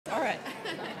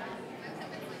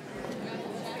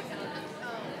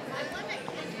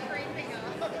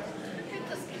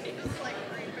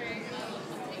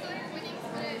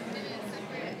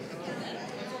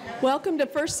Welcome to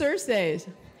First Thursdays.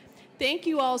 Thank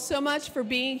you all so much for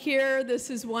being here. This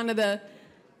is one of the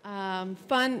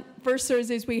fun First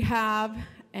Thursdays we have,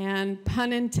 and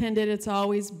pun intended, it's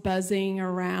always buzzing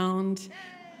around.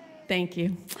 Thank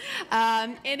you.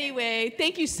 Anyway,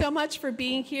 thank you so much for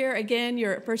being here. Again,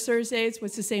 you're at First Thursdays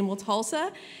with Sustainable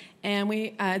Tulsa, and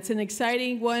it's an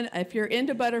exciting one. If you're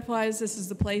into butterflies, this is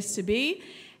the place to be.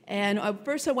 And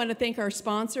first, I want to thank our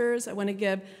sponsors. I want to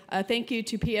give a thank you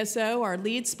to PSO, our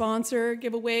lead sponsor.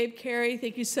 Give a wave, Carrie.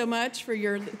 Thank you so much for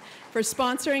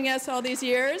sponsoring us all these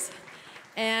years.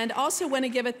 And also want to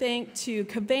give a thank to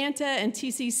Cavanta and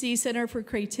TCC Center for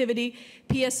Creativity,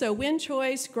 PSO Wind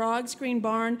Choice, Grog's Green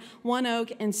Barn, One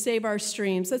Oak, and Save Our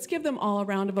Streams. Let's give them all a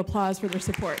round of applause for their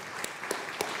support.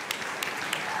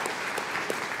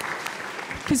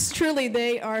 Because truly,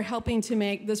 they are helping to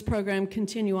make this program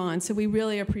continue on, so we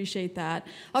really appreciate that.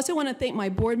 I also want to thank my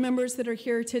board members that are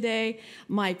here today,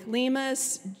 Mike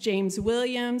Lemus, James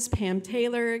Williams, Pam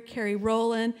Taylor, Carrie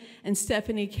Rowland, and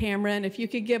Stephanie Cameron. If you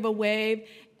could give a wave,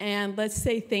 and let's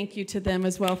say thank you to them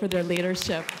as well for their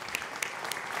leadership.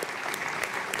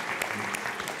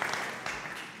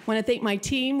 I want to thank my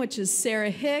team, which is Sarah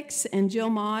Hicks and Jill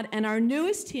Maud, and our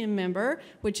newest team member,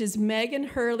 which is Megan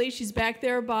Hurley. She's back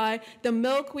there by the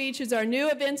milkweed. She's our new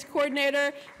events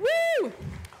coordinator. Woo!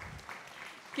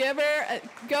 Give her,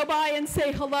 go by and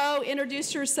say hello,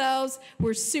 introduce yourselves.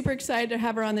 We're super excited to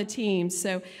have her on the team,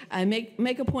 so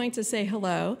make a point to say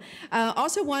hello.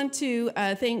 Also want to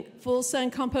thank Full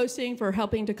Sun Composting for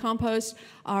helping to compost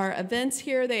our events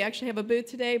here. They actually have a booth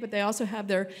today, but they also have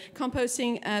their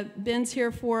composting bins here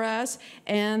for us.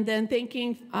 And then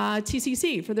thanking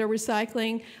TCC for their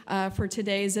recycling for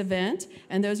today's event.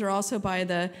 And those are also by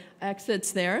the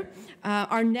exits there.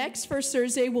 Our next First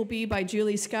Thursday will be by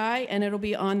Julie Skye, and it'll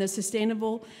be on the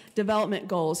Sustainable Development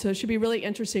Goals. So it should be really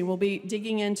interesting. We'll be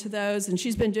digging into those, and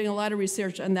she's been doing a lot of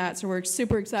research on that, so we're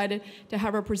super excited to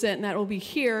have her present, and that will be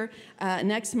here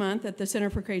next month at the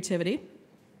Center for Creativity.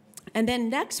 And then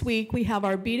next week, we have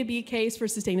our B2B Case for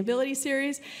Sustainability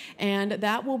series, and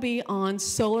that will be on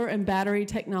solar and battery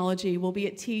technology. We'll be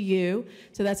at TU,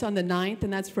 so that's on the 9th,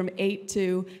 and that's from 8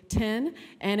 to 10,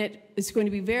 and it's going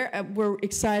to be we're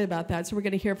excited about that. So we're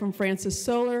going to hear from Francis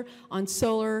Solar on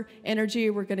solar energy.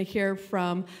 We're going to hear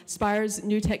from Spire's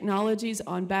New Technologies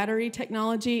on battery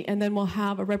technology, and then we'll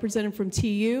have a representative from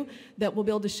TU that will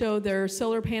be able to show their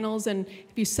solar panels, and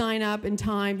if you sign up in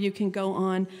time, you can go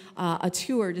on a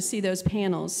tour to see those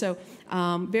panels. So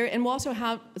and we'll also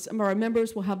have some of our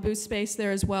members will have booth space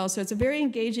there as well. So it's a very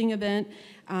engaging event,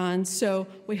 and so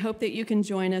we hope that you can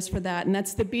join us for that. And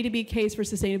that's the B2B Case for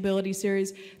Sustainability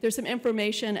series. There's some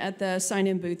information at the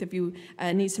sign-in booth if you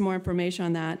need some more information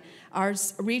on that. Our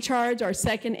Recharge, our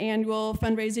second annual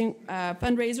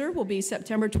fundraiser, will be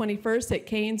September 21st at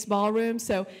Kane's Ballroom.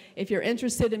 So if you're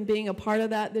interested in being a part of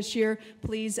that this year,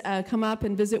 please come up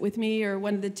and visit with me or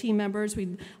one of the team members.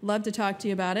 We'd love to talk to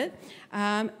you about it.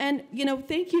 And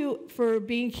thank you for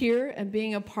being here and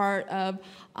being a part of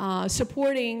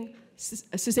supporting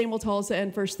Sustainable Tulsa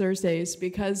and First Thursdays,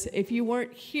 because if you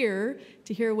weren't here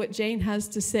to hear what Jane has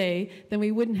to say, then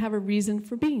we wouldn't have a reason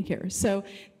for being here. So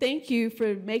thank you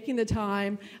for making the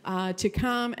time to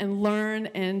come and learn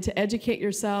and to educate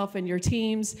yourself and your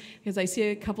teams, because I see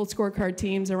a couple scorecard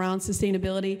teams around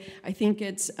sustainability. I think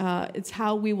it's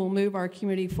how we will move our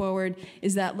community forward,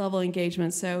 is that level of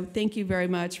engagement. So thank you very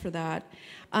much for that.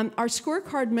 Our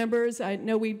scorecard members, I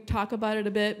know we talk about it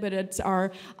a bit, but it's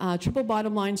our triple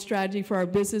bottom line strategy for our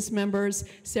business members.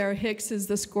 Sarah Hicks is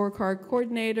the scorecard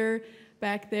coordinator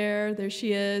back there. There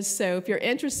she is. So if you're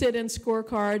interested in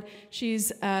scorecard, she's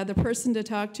the person to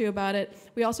talk to about it.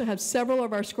 We also have several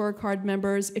of our scorecard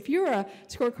members. If you're a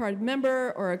scorecard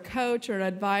member or a coach or an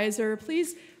advisor,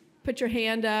 please put your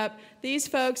hand up. These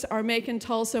folks are making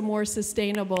Tulsa more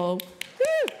sustainable.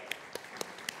 Woo!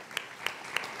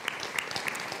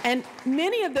 And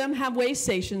many of them have waste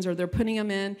stations, or they're putting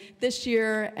them in. This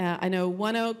year, I know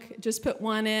One Oak just put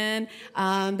one in.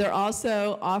 They're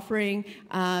also offering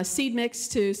seed mix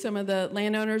to some of the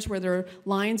landowners where their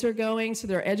lines are going, so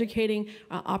they're educating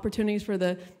opportunities for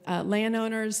the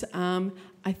landowners.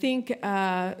 I think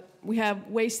we have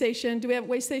waste station. Do we have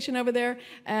waste station over there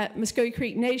at Muskogee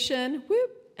Creek Nation?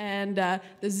 Whoop! And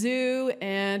the zoo,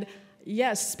 and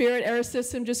yes, Spirit Air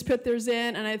System just put theirs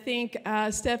in, and I think,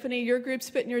 Stephanie, your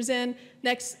group's putting yours in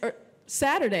next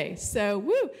Saturday. So,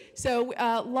 woo! So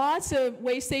lots of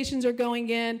waste stations are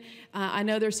going in. I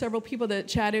know there's several people that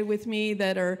chatted with me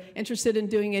that are interested in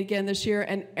doing it again this year,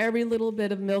 and every little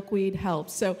bit of milkweed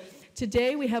helps. So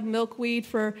today we have milkweed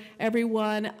for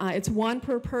everyone. It's one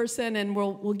per person, and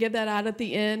we'll give that out at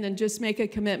the end and just make a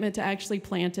commitment to actually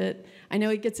plant it. I know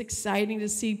it gets exciting to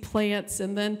see plants,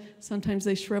 and then sometimes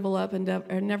they shrivel up and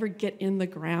never get in the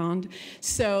ground.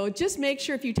 So just make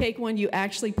sure if you take one, you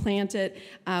actually plant it.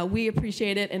 We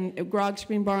appreciate it, and Grog's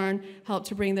Green Barn helped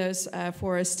to bring those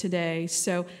for us today.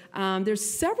 So there's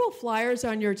several flyers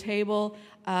on your table.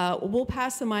 We'll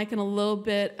pass the mic in a little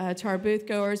bit to our booth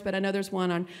goers, but I know there's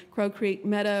one on Crow Creek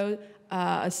Meadow,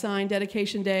 a sign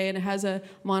dedication day, and it has a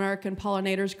monarch and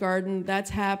pollinators garden. That's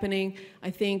happening, I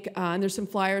think, and there's some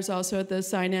flyers also at the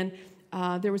sign-in.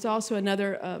 There was also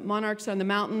another Monarchs on the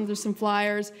Mountain. There's some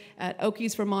flyers at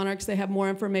Okies for Monarchs. They have more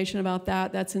information about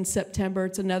that. That's in September.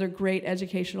 It's another great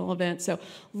educational event. So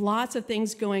lots of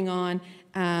things going on.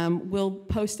 We'll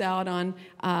post out on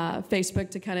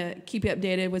Facebook to kind of keep you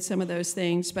updated with some of those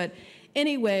things. But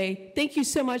anyway, thank you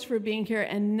so much for being here.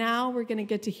 And now we're going to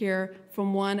get to hear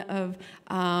from one of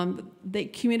the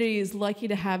community is lucky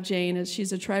to have Jane, as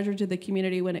she's a treasure to the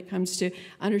community when it comes to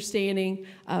understanding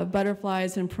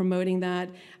butterflies and promoting that.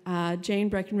 Jane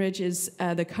Breckenridge is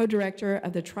the co-director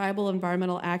of the Tribal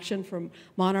Environmental Action from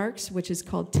Monarchs, which is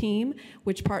called TEAM,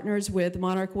 which partners with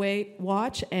Monarch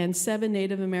Watch and 7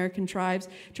 Native American tribes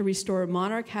to restore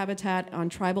monarch habitat on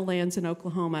tribal lands in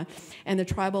Oklahoma, and the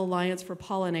Tribal Alliance for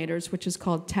Pollinators, which is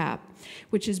called TAP,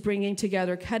 which is bringing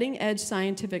together cutting-edge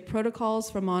scientific protocols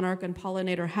for monarch and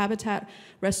pollinator habitat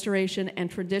restoration and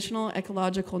traditional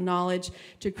ecological knowledge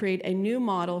to create a new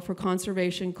model for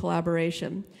conservation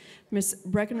collaboration. Ms.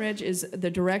 Breckenridge is the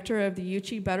director of the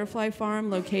Uchi Butterfly Farm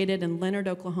located in Leonard,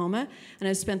 Oklahoma, and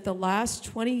has spent the last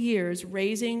 20 years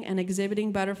raising and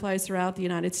exhibiting butterflies throughout the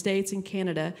United States and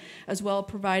Canada, as well as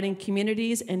providing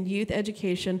communities and youth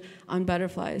education on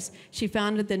butterflies. She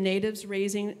founded the Natives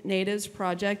Raising Natives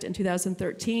Project in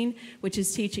 2013, which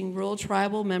is teaching rural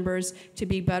tribal members to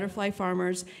be butterfly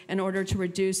farmers in order to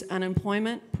reduce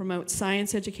unemployment, promote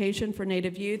science education for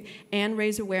Native youth, and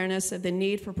raise awareness of the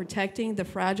need for protecting the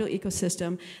fragile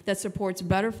ecosystem that supports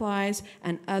butterflies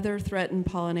and other threatened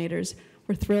pollinators.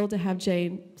 We're thrilled to have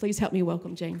Jane. Please help me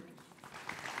welcome Jane.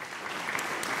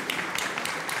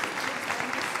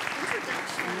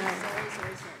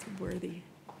 Worthy.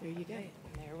 There you go.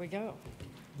 There we go.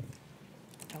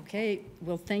 Okay,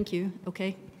 well, thank you.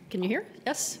 Okay, can you hear?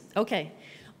 Yes? Okay.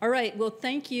 All right, well,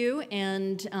 thank you,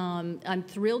 and I'm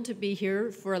thrilled to be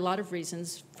here for a lot of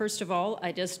reasons. First of all,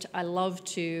 I love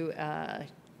to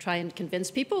try and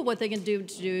convince people what they can do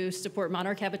to support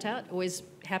monarch habitat. Always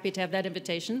happy to have that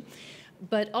invitation.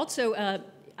 But also,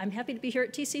 I'm happy to be here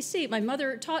at TCC. My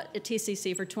mother taught at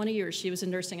TCC for 20 years. She was a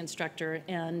nursing instructor,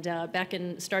 and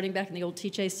starting back in the old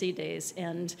TJC days.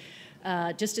 And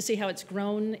just to see how it's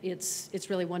grown, it's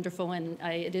really wonderful, and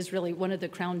it is really one of the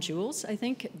crown jewels, I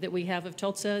think, that we have of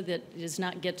Tulsa that does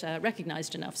not get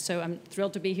recognized enough. So I'm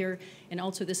thrilled to be here, and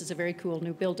also this is a very cool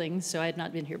new building, so I had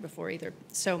not been here before either.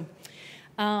 So.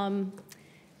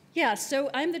 Yeah, so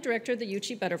I'm the director of the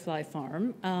Uchi Butterfly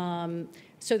Farm.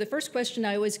 So the first question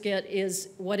I always get is,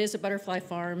 what is a butterfly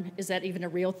farm? Is that even a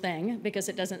real thing? Because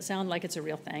it doesn't sound like it's a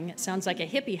real thing. It sounds like a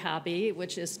hippie hobby,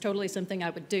 which is totally something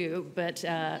I would do, but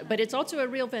it's also a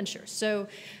real venture. So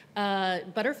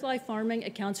butterfly farming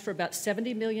accounts for about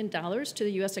 $70 million to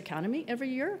the U.S. economy every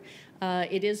year.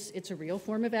 It's a real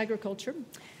form of agriculture.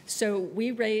 So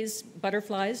we raise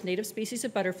butterflies, native species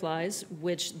of butterflies,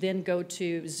 which then go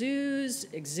to zoos,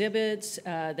 exhibits,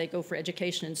 they go for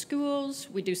education in schools.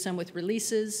 We do some with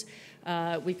releases.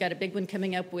 We've got a big one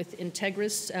coming up with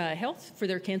Integris Health for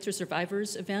their Cancer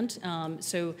Survivors event.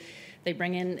 So they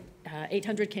bring in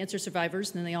 800 cancer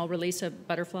survivors, and then they all release a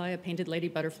butterfly, a painted lady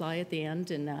butterfly at the end,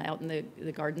 and out in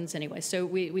the gardens anyway. So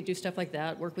we do stuff like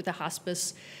that, work with the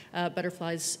hospice.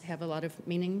 Butterflies have a lot of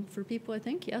meaning for people, I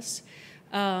think, yes.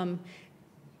 Okay,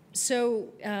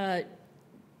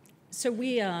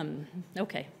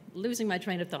 losing my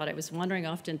train of thought. I was wandering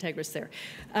off to Integris there.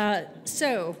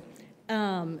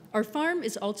 Our farm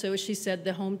is also, as she said,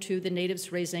 the home to the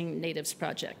Natives Raising Natives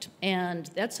Project. And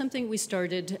that's something we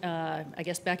started, I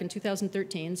guess, back in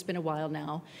 2013. It's been a while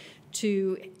now,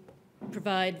 to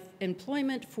provide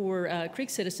employment for Creek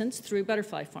citizens through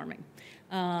butterfly farming.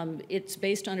 It's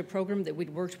based on a program that we'd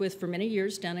worked with for many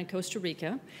years down in Costa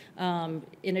Rica.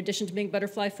 In addition to being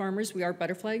butterfly farmers, we are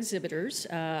butterfly exhibitors.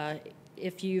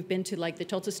 If you've been to like the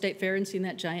Tulsa State Fair and seen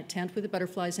that giant tent with the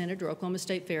butterflies in it, or Oklahoma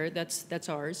State Fair, that's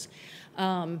ours.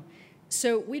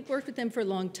 So we'd worked with them for a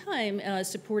long time,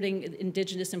 supporting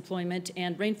indigenous employment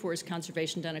and rainforest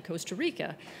conservation down in Costa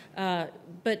Rica.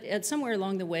 But somewhere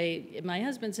along the way, my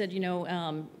husband said,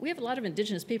 we have a lot of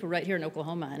indigenous people right here in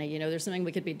Oklahoma, honey. There's something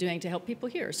we could be doing to help people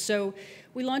here. So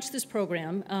we launched this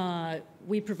program.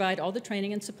 We provide all the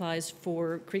training and supplies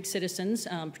for Creek citizens,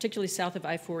 particularly south of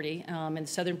I-40 in the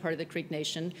southern part of the Creek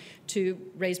Nation, to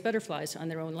raise butterflies on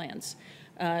their own lands.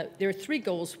 There are 3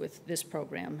 goals with this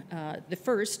program. The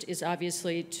first is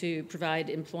obviously to provide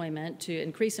employment, to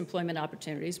increase employment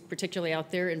opportunities, particularly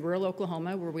out there in rural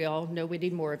Oklahoma, where we all know we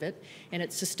need more of it, and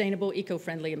it's sustainable,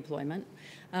 eco-friendly employment.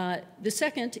 The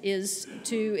second is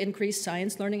to increase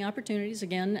science learning opportunities.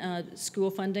 Again,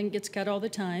 school funding gets cut all the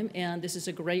time, and this is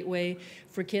a great way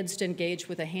for kids to engage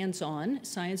with a hands-on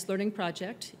science learning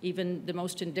project. Even the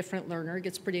most indifferent learner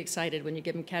gets pretty excited when you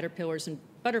give them caterpillars and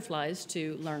butterflies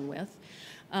to learn with.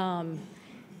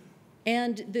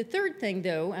 And the third thing,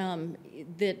 though,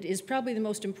 that is probably the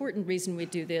most important reason we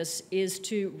do this is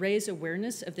to raise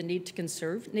awareness of the need to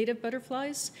conserve native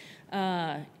butterflies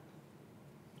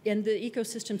and the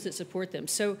ecosystems that support them.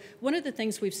 So one of the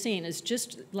things we've seen is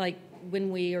just like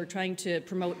when we are trying to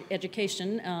promote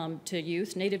education to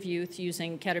youth, native youth,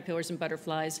 using caterpillars and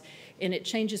butterflies, and it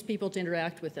changes people to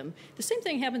interact with them. The same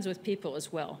thing happens with people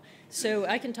as well. So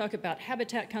I can talk about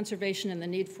habitat conservation and the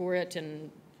need for it and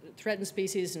threatened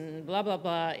species and blah, blah,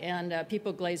 blah, and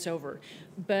people glaze over.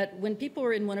 But when people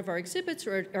are in one of our exhibits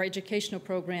or our educational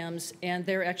programs and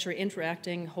they're actually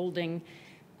interacting, holding,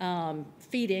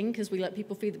 feeding, because we let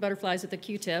people feed the butterflies at the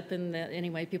Q-tip, and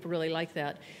anyway, people really like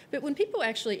that. But when people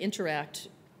actually interact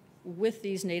with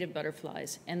these native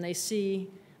butterflies and they see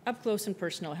up close and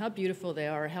personal how beautiful they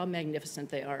are, how magnificent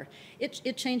they are,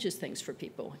 it changes things for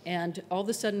people. And all of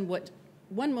a sudden, what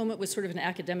one moment was sort of an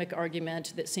academic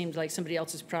argument that seemed like somebody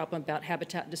else's problem about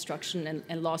habitat destruction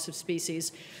and loss of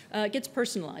species gets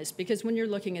personalized, because when you're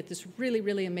looking at this really,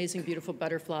 really amazing, beautiful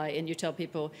butterfly and you tell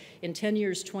people in 10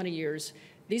 years, 20 years,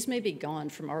 these may be gone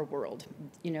from our world.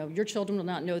 Your children will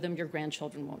not know them, your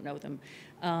grandchildren won't know them.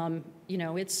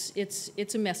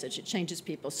 It's a message, it changes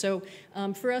people. So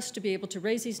for us to be able to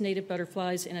raise these native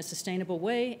butterflies in a sustainable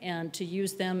way and to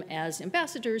use them as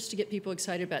ambassadors to get people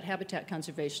excited about habitat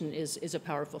conservation is a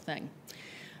powerful thing.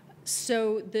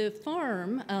 So the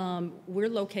farm, we're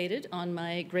located on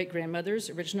my great-grandmother's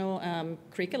original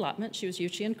creek allotment. She was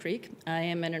Yuchian Creek. I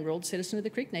am an enrolled citizen of the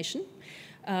Creek Nation.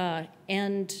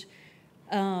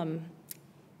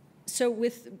 So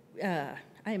with, I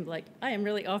am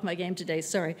really off my game today,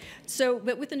 sorry.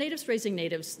 But with the natives raising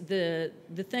natives, the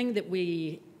thing that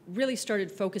we really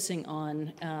started focusing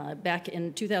on back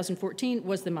in 2014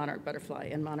 was the monarch butterfly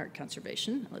and monarch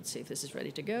conservation. Let's see if this is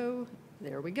ready to go.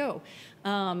 There we go.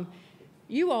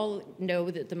 You all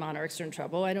know that the monarchs are in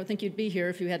trouble. I don't think you'd be here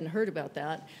if you hadn't heard about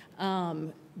that.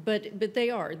 But they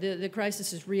are. The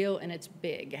crisis is real and it's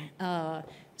big.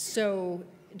 So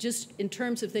just in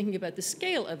terms of thinking about the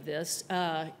scale of this,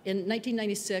 in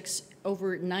 1996,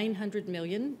 over 900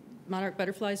 million monarch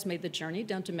butterflies made the journey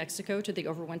down to Mexico to the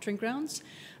overwintering grounds.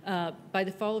 By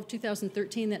the fall of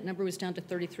 2013, that number was down to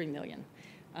 33 million.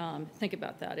 Think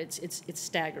about that. It's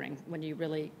staggering when you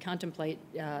really contemplate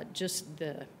just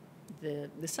the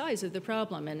size of the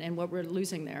problem and what we're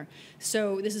losing there.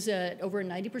 So this is over a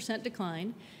 90%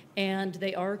 decline. And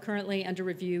they are currently under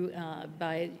review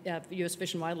by U.S.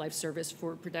 Fish and Wildlife Service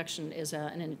for protection as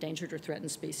an endangered or threatened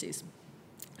species.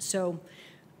 So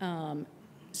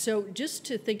just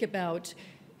to think about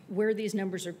where these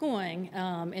numbers are going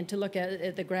and to look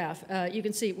at the graph, you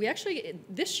can see we actually,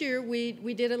 this year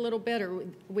we did a little better.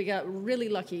 We got really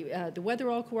lucky. The weather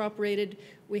all cooperated.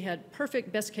 We had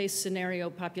perfect best case scenario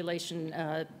population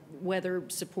weather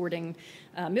supporting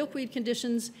milkweed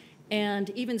conditions. And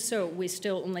even so, we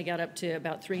still only got up to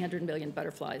about 300 million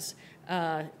butterflies.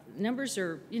 Numbers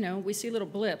are, we see little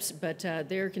blips, but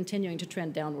they're continuing to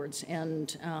trend downwards.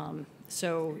 And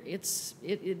so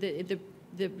the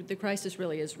crisis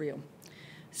really is real.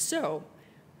 So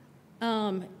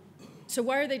why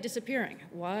are they disappearing?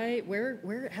 How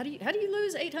do you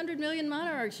lose 800 million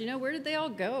monarchs? Where did they all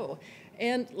go?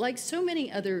 And like so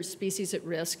many other species at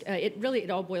risk,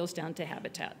 it all boils down to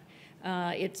habitat.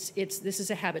 This is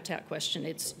a habitat question.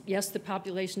 Yes, the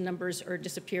population numbers are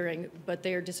disappearing, but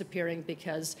they are disappearing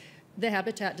because the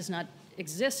habitat does not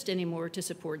exist anymore to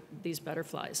support these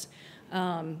butterflies.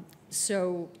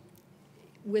 So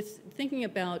with thinking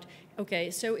about, okay,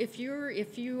 so if you're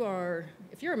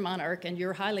a monarch and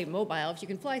you're highly mobile, if you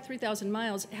can fly 3,000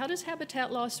 miles, how does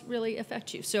habitat loss really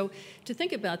affect you? So to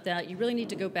think about that, you really need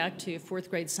to go back to 4th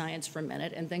grade science for a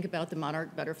minute and think about the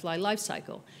monarch butterfly life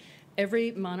cycle.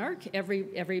 Every monarch,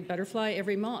 every butterfly,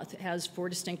 every moth has 4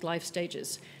 distinct life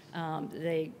stages.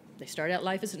 They start out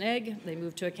life as an egg, they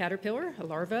move to a caterpillar, a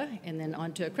larva, and then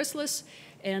onto a chrysalis,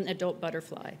 and adult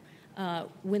butterfly.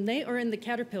 When they are in the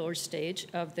caterpillar stage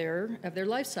of their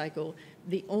life cycle,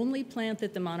 the only plant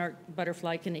that the monarch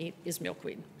butterfly can eat is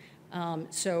milkweed.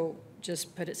 So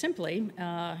just put it simply,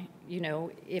 you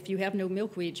know, if you have no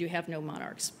milkweed, you have no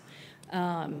monarchs.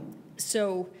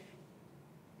 So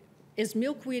as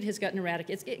milkweed has gotten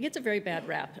eradicated, it gets a very bad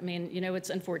rap. I mean, you know, it's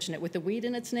unfortunate. With the weed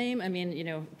in its name, I mean, you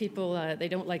know, people, they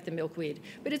don't like the milkweed.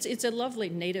 But it's a lovely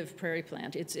native prairie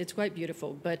plant. It's quite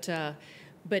beautiful, but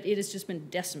it has just been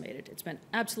decimated. It's been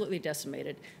absolutely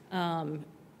decimated. And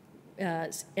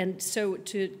so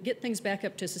to get things back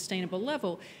up to a sustainable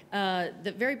level,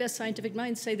 the very best scientific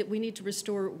minds say that we need to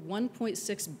restore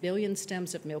 1.6 billion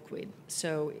stems of milkweed.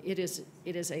 So it is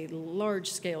a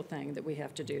large-scale thing that we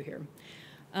have to do here.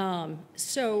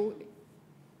 So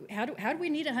how do we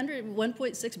need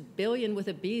 1.6 billion with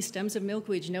a B stems of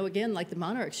milkweed? You know, again, like the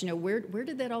monarchs, you know, where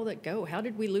did that all that go? How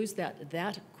did we lose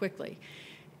that quickly?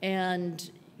 And,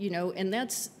 you know, and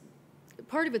that's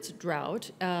part of it's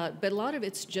drought, but a lot of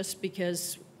it's just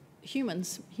because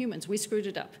humans, we screwed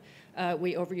it up.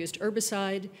 We overused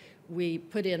herbicide, we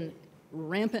put in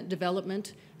rampant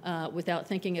development without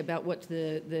thinking about what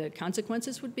the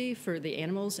consequences would be for the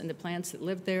animals and the plants that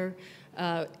live there.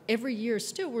 Every year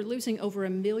still we're losing over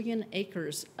 1 million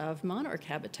acres of monarch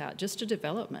habitat just to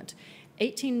development.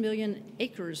 18 million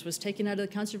acres was taken out of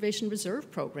the Conservation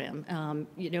Reserve Program.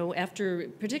 You know, after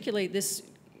particularly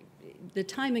the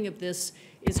timing of this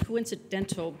is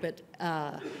coincidental, but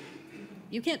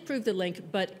you can't prove the link,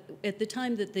 but at the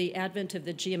time that the advent of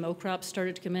the GMO crops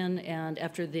started to come in, and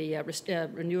after the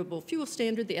renewable fuel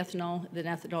standard, the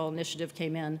ethanol initiative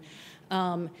came in,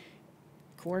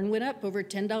 corn went up over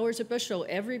 $10 a bushel.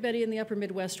 Everybody in the upper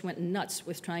Midwest went nuts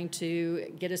with trying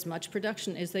to get as much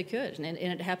production as they could. And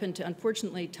it happened to,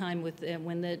 unfortunately, time with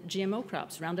when the GMO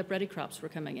crops, Roundup Ready crops were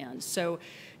coming in. So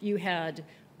you had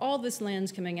all this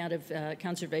land's coming out of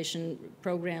conservation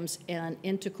programs and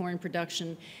into corn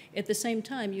production. At the same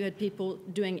time, you had people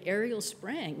doing aerial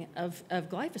spraying of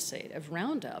glyphosate, of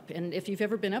Roundup. And if you've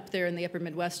ever been up there in the upper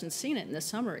Midwest and seen it in the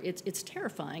summer, it's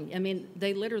terrifying. I mean,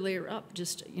 they literally are up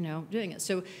just, you know, doing it.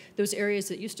 So those areas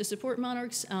that used to support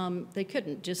monarchs, they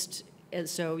couldn't just. And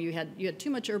so you had too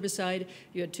much herbicide,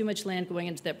 you had too much land going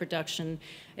into that production.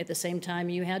 At the same time,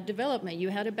 you had development, you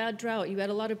had a bad drought, you had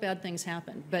a lot of bad things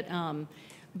happen.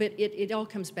 But it all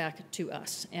comes back to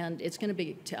us, and it's going to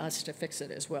be to us to fix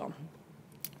it as well.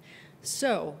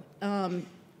 So,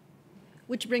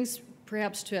 which brings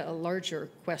perhaps to a larger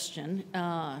question,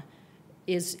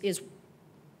 is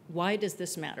why does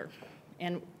this matter?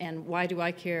 And why do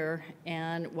I care,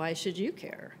 and why should you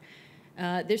care?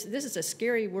 This is a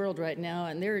scary world right now,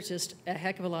 and there's just a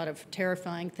heck of a lot of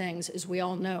terrifying things, as we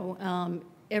all know.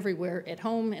 Everywhere, at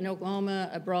home, in Oklahoma,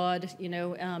 abroad, you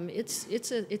know,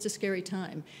 it's a scary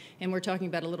time, and we're talking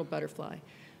about a little butterfly.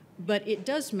 But it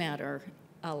does matter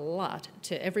a lot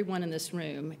to everyone in this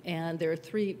room, and there are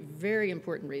 3 very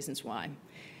important reasons why.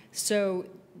 So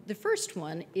the first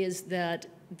one is that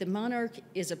the monarch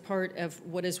is a part of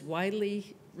what is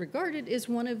widely regarded as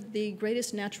one of the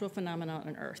greatest natural phenomena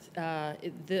on Earth.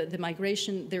 The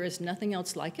migration, there is nothing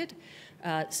else like it.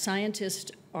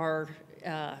 Scientists are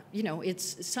you know,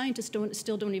 scientists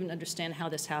still don't even understand how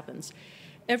this happens.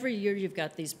 Every year you've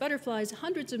got these butterflies,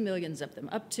 hundreds of millions of them,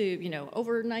 up to, you know,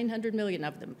 over 900 million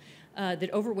of them,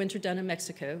 that overwinter down in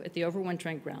Mexico at the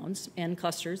overwintering grounds in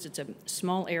clusters. It's a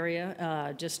small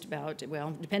area, just about,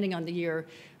 well, depending on the year,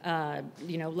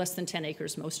 you know, less than 10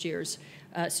 acres most years.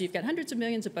 So you've got hundreds of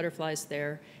millions of butterflies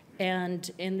there. And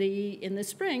in the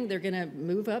spring, they're going to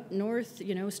move up north,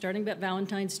 you know, starting about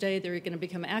Valentine's Day. They're going to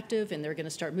become active, and they're going to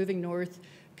start moving north,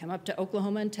 come up to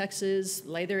Oklahoma and Texas,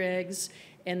 lay their eggs,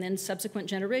 and then subsequent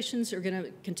generations are going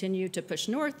to continue to push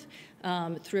north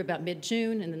through about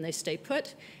mid-June, and then they stay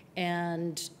put.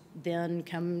 And then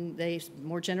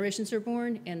more generations are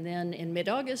born, and then in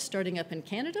mid-August, starting up in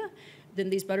Canada,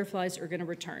 then these butterflies are going to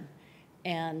return.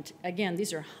 And again,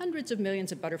 these are hundreds of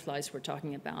millions of butterflies we're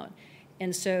talking about.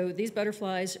 And so these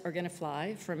butterflies are going to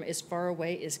fly from as far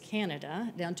away as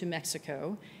Canada down to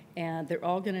Mexico, and they're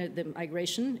all going to, the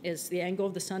migration is the angle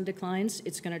of the sun declines,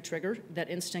 it's going to trigger that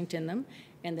instinct in them,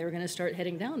 and they're going to start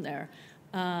heading down there.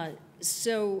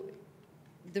 So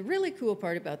the really cool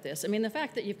part about this, I mean, the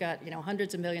fact that you've got, you know,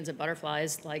 hundreds of millions of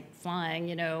butterflies like flying,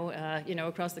 you know,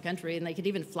 across the country, and they could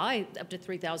even fly up to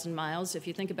 3,000 miles. If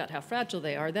you think about how fragile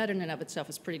they are, that in and of itself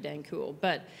is pretty dang cool.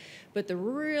 But the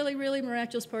really, really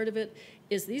miraculous part of it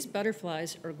is these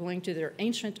butterflies are going to their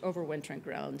ancient overwintering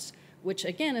grounds, which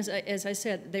again, as I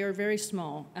said, they are very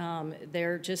small.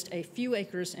 They're just a few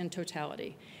acres in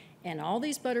totality. And all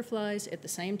these butterflies at the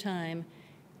same time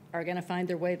are going to find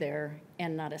their way there,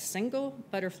 and not a single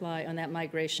butterfly on that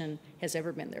migration has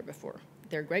ever been there before.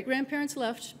 Their great-grandparents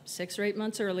left 6 or 8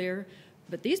 months earlier,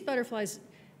 but these butterflies,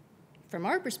 from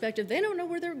our perspective, they don't know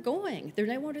where they're going. They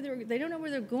don't know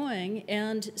where they're going,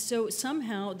 and so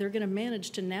somehow they're going to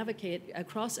manage to navigate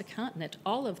across a continent,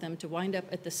 all of them, to wind up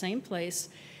at the same place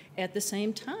at the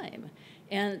same time.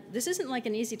 And this isn't like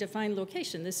an easy-to-find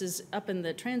location. This is up in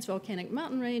the Transvolcanic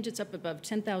mountain range. It's up above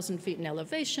 10,000 feet in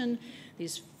elevation.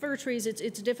 These fir trees,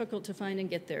 it's difficult to find and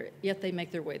get there, yet they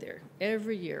make their way there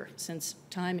every year since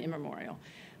time immemorial.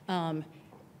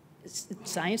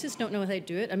 Scientists don't know how they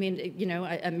do it. I mean, you know,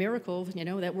 a miracle, you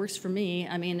know, that works for me.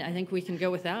 I mean, I think we can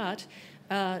go with that.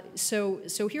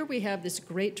 So here we have this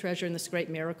great treasure and this great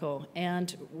miracle,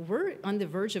 and we're on the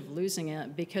verge of losing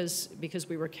it because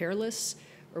we were careless,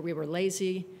 or we were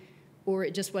lazy, or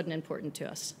it just wasn't important to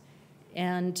us.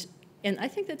 And I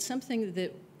think that's something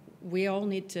that we all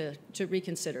need to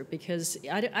reconsider, because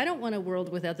I don't want a world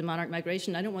without the monarch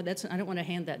migration. I don't want to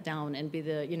hand that down and be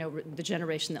the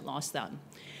generation that lost that.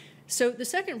 So the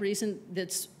second reason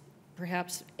that's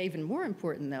perhaps even more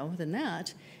important, though, than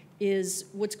that is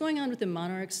what's going on with the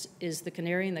monarchs is the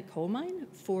canary in the coal mine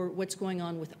for what's going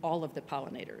on with all of the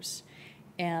pollinators.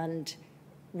 And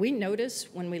we notice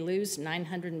when we lose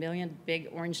 900 million big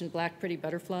orange and black pretty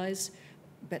butterflies,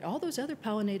 but all those other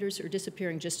pollinators are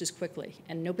disappearing just as quickly,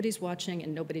 and nobody's watching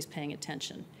and nobody's paying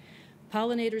attention.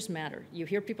 Pollinators matter. You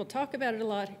hear people talk about it a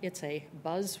lot. It's a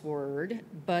buzzword,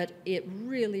 but it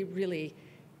really, really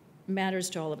matters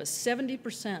to all of us.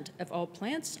 70% of all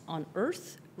plants on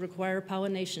Earth require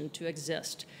pollination to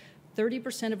exist.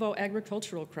 30% of all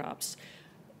agricultural crops.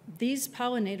 These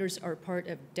pollinators are part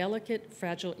of delicate,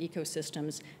 fragile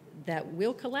ecosystems that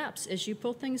will collapse as you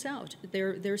pull things out.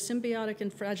 They're symbiotic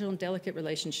and fragile and delicate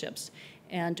relationships.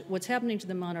 And what's happening to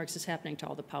the monarchs is happening to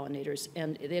all the pollinators,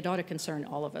 and it ought to concern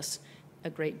all of us a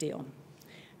great deal.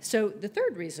 So the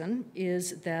third reason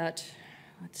is that,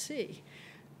 let's see,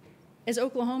 as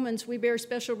Oklahomans, we bear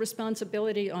special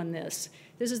responsibility on this.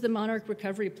 This is the Monarch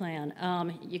Recovery Plan.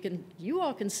 You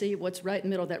all can see what's right in the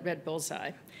middle of that red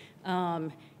bullseye.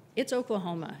 It's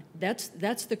Oklahoma.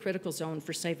 That's the critical zone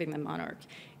for saving the monarch.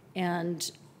 And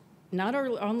not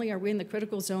only are we in the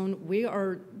critical zone, we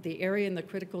are the area in the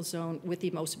critical zone with the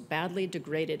most badly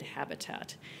degraded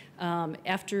habitat.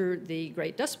 After the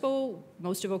Great Dust Bowl,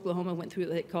 most of Oklahoma went through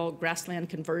what they call grassland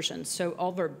conversion. So all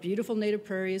of our beautiful native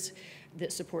prairies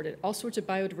that supported all sorts of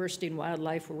biodiversity and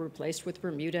wildlife were replaced with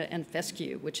Bermuda and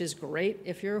fescue, which is great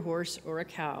if you're a horse or a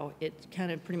cow. It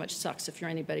kind of pretty much sucks if you're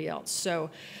anybody else. So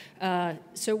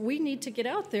we need to get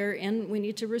out there and we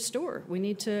need to restore. We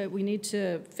need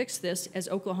to fix this as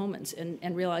Oklahomans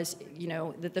and realize, you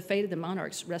know, that the fate of the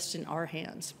monarchs rests in our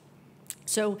hands.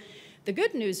 So the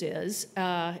good news is,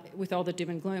 with all the doom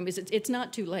and gloom, is it's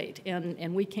not too late,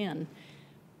 and we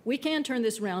can turn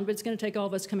this around, but it's going to take all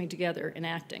of us coming together and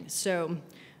acting. So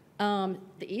the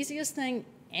easiest thing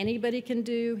anybody can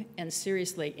do, and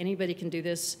seriously, anybody can do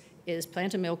this, is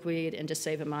plant a milkweed and just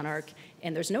save a monarch.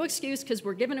 And there's no excuse because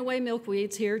we're giving away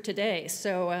milkweeds here today.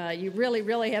 So you really,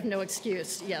 really have no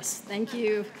excuse. Yes, thank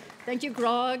you. Thank you,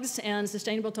 Grogs and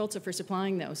Sustainable Tulsa, for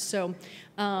supplying those. So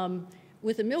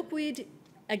with the milkweed,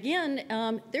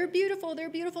 again, they're beautiful. They're a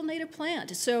beautiful native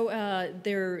plant. So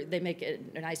they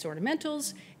make nice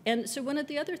ornamentals. And so one of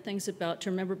the other things to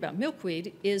remember about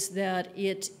milkweed is that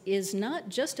it is not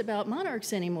just about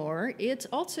monarchs anymore. It's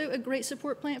also a great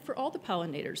support plant for all the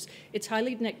pollinators. It's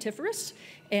highly nectiferous,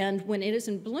 and when it is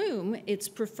in bloom, it's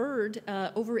preferred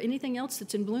over anything else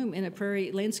that's in bloom in a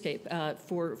prairie landscape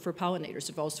for pollinators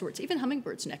of all sorts. Even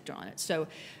hummingbirds nectar on it. So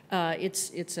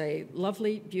it's a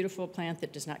lovely, beautiful plant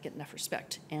that does not get enough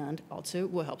respect, and also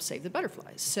will help save the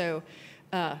butterflies. So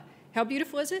how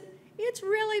beautiful is it? It's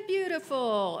really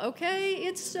beautiful, okay?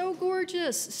 It's so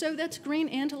gorgeous. So that's green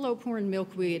antelope horn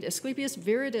milkweed, Asclepias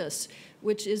viridis,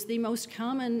 which is the most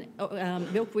common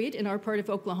milkweed in our part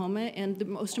of Oklahoma and the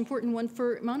most important one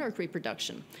for monarch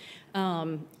reproduction.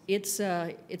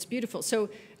 It's beautiful. So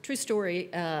true story,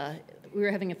 we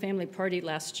were having a family party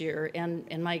last year,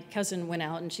 and my cousin went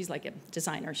out, and she's like a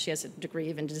designer. She has a degree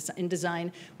in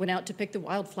design, went out to pick the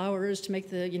wildflowers to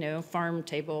make the, farm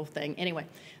table thing. Anyway,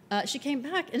 she came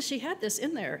back, and she had this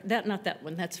in there. Not that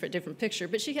one. That's for a different picture.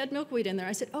 But she had milkweed in there.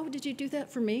 I said, "Oh, did you do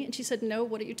that for me?" And she said, "No,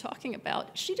 what are you talking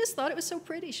about?" She just thought it was so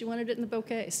pretty. She wanted it in the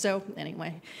bouquet. So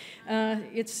anyway,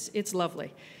 it's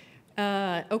lovely.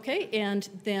 Okay, and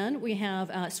then we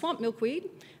have swamp milkweed.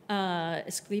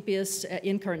 Asclepias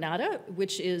incarnata,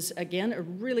 which is, again, a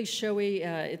really showy,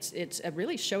 it's a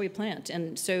really showy plant.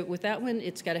 And so with that one,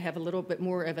 it's got to have a little bit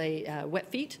more of a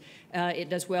wet feet. It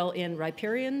does well in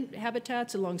riparian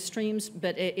habitats along streams,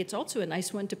 but it's also a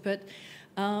nice one to put,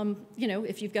 you know,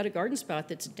 if you've got a garden spot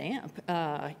that's damp.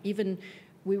 Even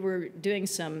we were doing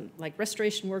some like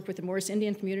restoration work with the Morris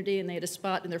Indian community, and they had a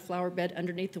spot in their flower bed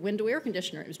underneath the window air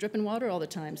conditioner. It was dripping water all the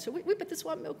time. So we put the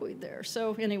swamp milkweed there.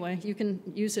 So anyway, you can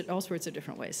use it all sorts of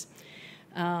different ways.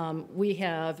 We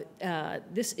have,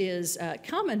 this is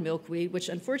common milkweed, which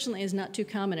unfortunately is not too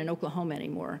common in Oklahoma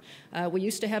anymore. We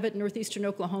used to have it in northeastern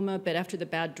Oklahoma, but after the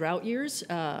bad drought years,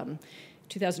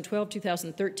 2012,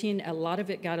 2013, a lot of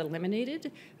it got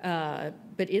eliminated, but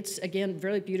it's, again,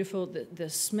 very beautiful. The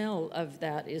smell of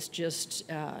that is just,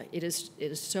 it is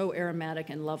so aromatic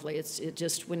and lovely. It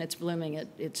just, when it's blooming,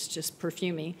 it's just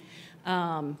perfumey.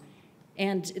 And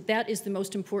that is the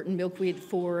most important milkweed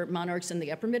for monarchs in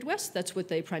the upper Midwest. That's what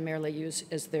they primarily use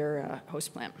as their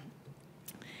host plant.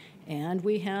 And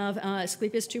we have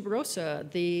Asclepias tuberosa,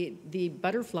 the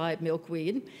butterfly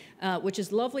milkweed, which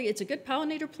is lovely. It's a good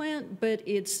pollinator plant, but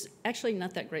it's actually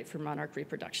not that great for monarch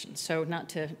reproduction. So not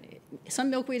to,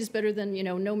 some milkweed is better than, you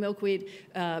know, no milkweed,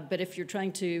 but if you're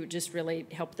trying to just really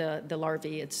help the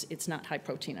larvae, it's not high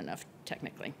protein enough,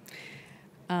 technically.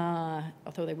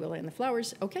 Although they will lay in the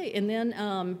flowers. Okay, and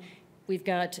then we've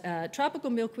got tropical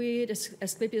milkweed,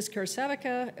 Asclepias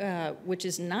carasavica, which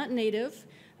is not native.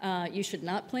 You should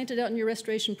not plant it out in your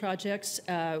restoration projects.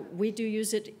 We do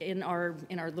use it in our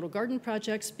little garden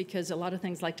projects because a lot of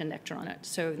things like to nectar on it.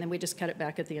 So then we just cut it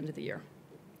back at the end of the year.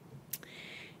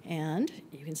 And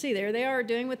you can see there they are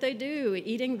doing what they do,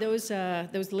 eating those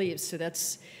leaves. So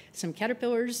that's some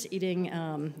caterpillars eating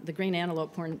the green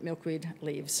antelope horn milkweed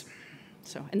leaves.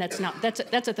 So, and that's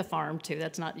at the farm too.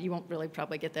 That's not, you won't really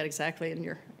probably get that exactly in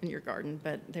your garden,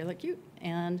 but they look cute.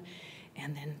 And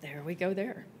then there we go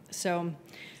there. So,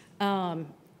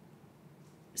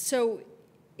 so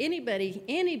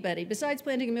anybody besides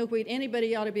planting a milkweed,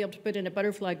 anybody ought to be able to put in a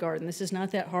butterfly garden. This is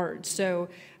not that hard. So,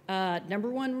 number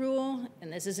one rule,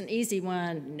 and this is an easy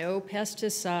one: no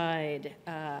pesticide.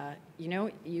 You know,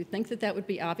 you think that would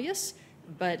be obvious,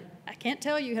 but I can't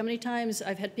tell you how many times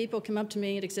I've had people come up to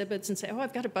me at exhibits and say, "Oh,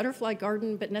 I've got a butterfly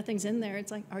garden, but nothing's in there."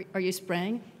 It's like, are you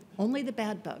spraying? Only the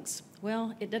bad bugs.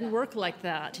 Well, it doesn't work like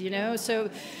that, you know. So.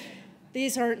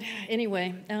 These aren't,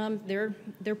 anyway,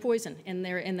 they're poison, and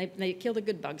they kill the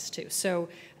good bugs too. So,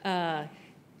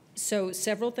 so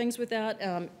several things with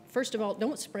that. First of all,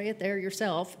 don't spray it there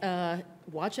yourself.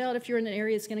 Watch out if you're in an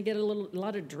area that's going to get a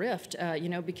lot of drift. You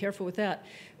know, be careful with that.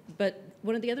 But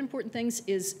one of the other important things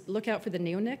is look out for the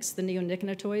neonics, the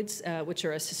neonicotinoids, which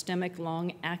are a systemic,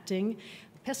 long-acting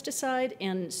pesticide,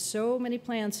 and so many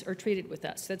plants are treated with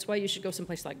that. So that's why you should go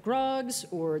someplace like Grog's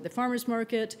or the farmer's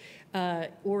market,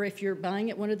 or if you're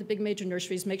buying at one of the big major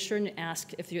nurseries, make sure and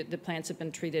ask if the plants have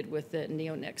been treated with the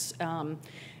neonics.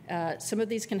 Some of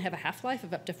these can have a half-life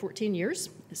of up to 14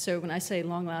 years. So when I say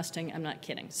long-lasting, I'm not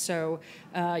kidding. So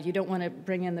you don't want to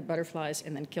bring in the butterflies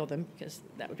and then kill them, because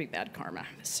that would be bad karma.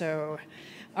 So,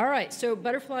 all right, so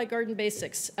butterfly garden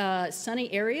basics.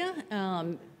 Sunny area.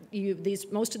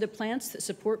 Most of the plants that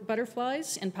support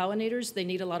butterflies and pollinators, they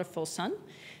need a lot of full sun.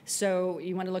 So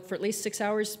you want to look for at least 6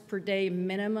 hours per day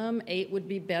minimum. 8 would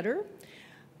be better.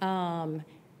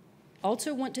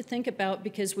 Also want to think about,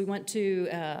 because we want to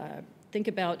think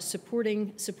about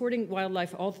supporting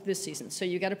wildlife all through this season. So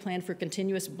you got to plan for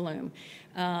continuous bloom.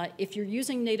 If you're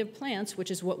using native plants,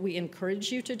 which is what we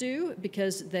encourage you to do,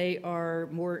 because they are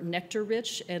more nectar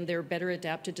rich and they're better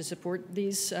adapted to support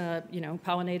these, you know,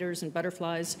 pollinators and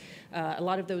butterflies. A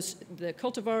lot of those, the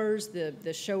cultivars,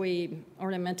 the showy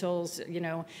ornamentals, you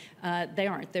know, they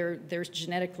aren't. They're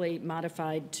genetically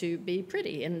modified to be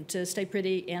pretty and to stay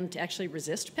pretty and to actually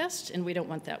resist pests, and we don't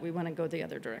want that. We want to go the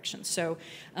other direction. So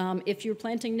if you're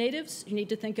planting natives, you need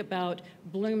to think about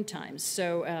bloom times.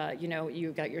 So, you know,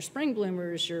 you've got your spring bloomers,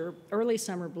 your early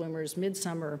summer bloomers,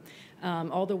 midsummer,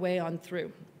 all the way on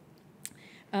through.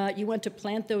 You want to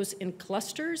plant those in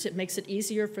clusters. It makes it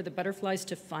easier for the butterflies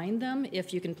to find them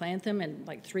if you can plant them in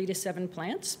like 3 to 7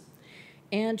 plants.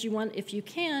 And you want, if you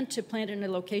can, to plant in a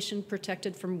location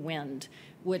protected from wind,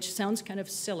 which sounds kind of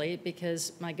silly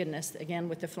because, my goodness, again,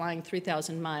 with the flying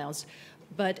 3,000 miles.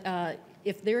 But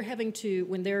if they're having to,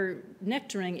 when they're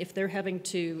nectaring, if they're having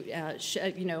to,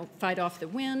 you know, fight off the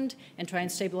wind and try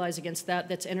and stabilize against that,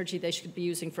 that's energy they should be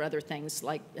using for other things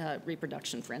like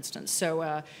reproduction, for instance.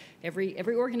 So every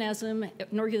organism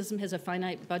has a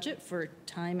finite budget for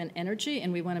time and energy,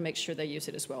 and we want to make sure they use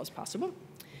it as well as possible.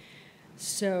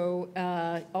 So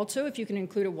also, if you can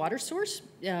include a water source,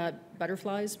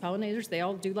 butterflies, pollinators, they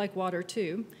all do like water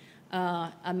too.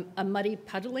 A muddy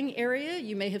puddling area,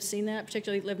 you may have seen that,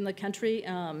 particularly if you live in the country.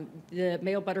 The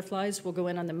male butterflies will go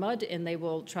in on the mud and they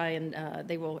will try and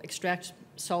they will extract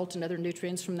salt and other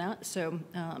nutrients from that. So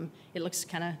it looks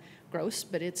kind of gross,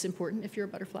 but it's important if you're a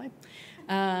butterfly.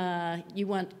 You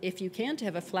want, if you can, to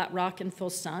have a flat rock in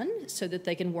full sun so that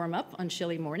they can warm up on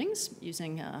chilly mornings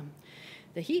using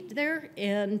the heat there.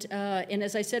 And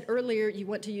as I said earlier, you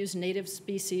want to use native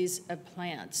species of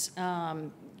plants.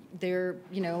 They're,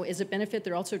 you know, as a benefit,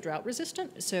 they're also drought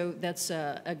resistant, so that's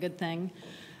a good thing.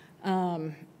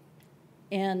 And,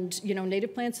 you know,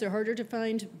 native plants, they're harder to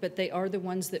find, but they are the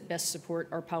ones that best support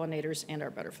our pollinators and our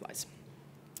butterflies.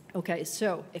 Okay,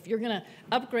 so if you're going to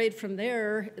upgrade from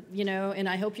there, you know, and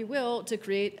I hope you will, to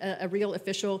create a real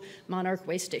official monarch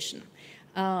way station.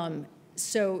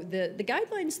 So the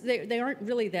guidelines, they aren't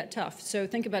really that tough. So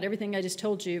think about everything I just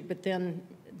told you, but then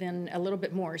a little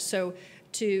bit more. So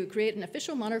to create an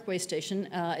official monarch way station,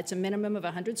 it's a minimum of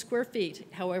 100 square feet.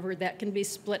 However, that can be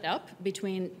split up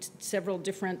between several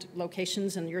different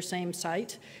locations in your same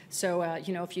site. So,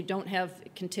 you know, if you don't have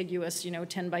contiguous, you know,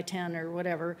 10 by 10 or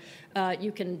whatever,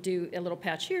 you can do a little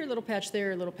patch here, a little patch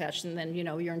there, a little patch, and then, you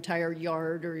know, your entire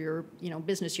yard or your, you know,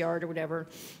 business yard or whatever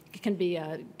can be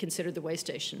considered the way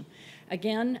station.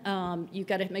 Again, you've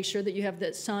got to make sure that you have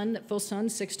the sun, full sun,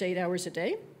 6 to 8 hours a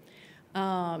day.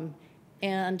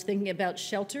 And thinking about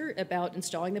shelter, about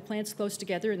installing the plants close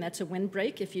together, and that's a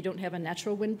windbreak if you don't have a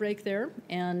natural windbreak there.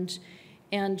 And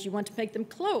you want to make them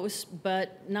close,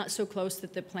 but not so close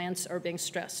that the plants are being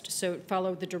stressed. So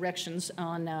follow the directions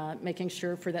on making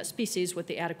sure for that species what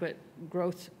the adequate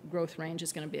growth range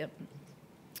is going to be.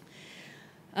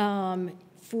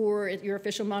 For your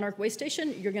official monarch way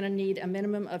station, you're going to need a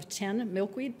minimum of 10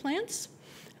 milkweed plants.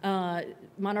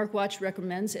 Monarch Watch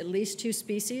recommends at least 2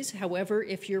 species. However,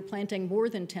 if you're planting more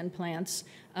than 10 plants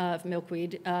of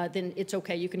milkweed, then it's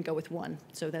okay, you can go with 1.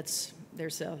 So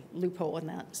there's a loophole in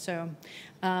that. So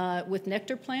with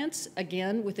nectar plants,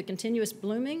 again, with the continuous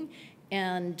blooming,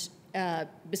 and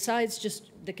besides just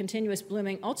the continuous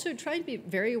blooming, also try to be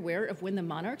very aware of when the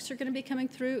monarchs are going to be coming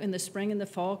through in the spring and the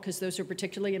fall, because those are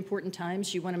particularly important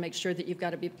times. You want to make sure that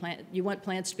you want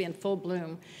plants to be in full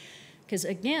bloom. Because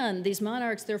again, these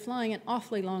monarchs, they're flying an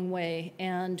awfully long way,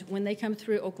 and when they come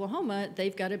through Oklahoma,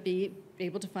 they've got to be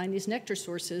able to find these nectar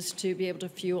sources to be able to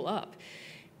fuel up.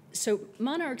 So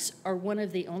monarchs are one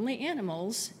of the only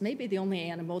animals, maybe the only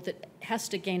animal, that has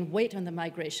to gain weight on the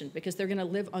migration, because they're going to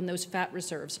live on those fat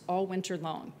reserves all winter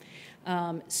long.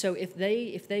 So if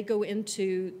they go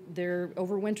into their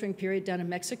overwintering period down in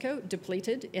Mexico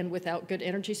depleted and without good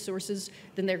energy sources,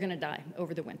 then they're going to die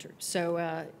over the winter.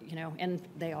 So, you know, and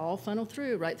they all funnel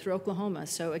through right through Oklahoma.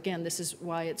 So again, this is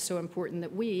why it's so important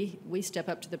that we step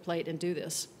up to the plate and do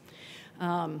this.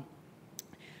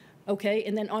 Okay,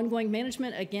 and then ongoing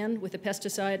management, again, with the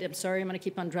pesticide. I'm sorry, I'm going to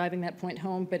keep on driving that point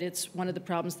home, but it's one of the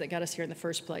problems that got us here in the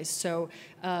first place. So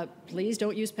please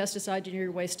don't use pesticide in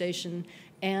your way station.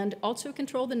 And also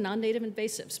control the non-native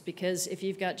invasives, because if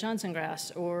you've got Johnson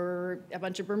grass or a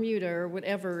bunch of Bermuda or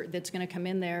whatever that's going to come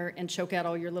in there and choke out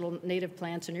all your little native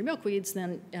plants and your milkweeds,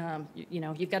 then you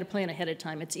know, you've got to plan ahead of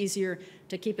time. It's easier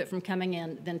to keep it from coming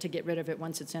in than to get rid of it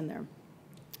once it's in there.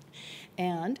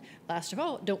 And last of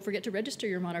all, don't forget to register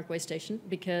your monarch way station,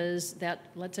 because that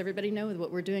lets everybody know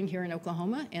what we're doing here in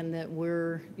Oklahoma and that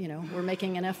we're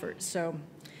making an effort. So.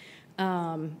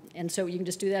 And so you can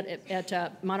just do that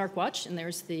at Monarch Watch, and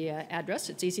there's the address.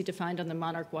 It's easy to find on the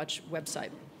Monarch Watch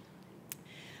website.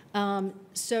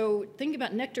 So thinking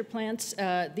about nectar plants,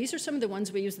 these are some of the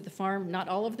ones we use at the farm. Not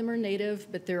all of them are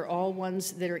native, but they're all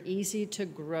ones that are easy to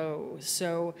grow.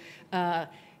 So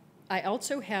I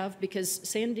also have, because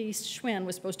Sandy Schwinn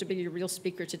was supposed to be your real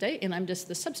speaker today, and I'm just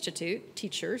the substitute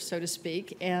teacher, so to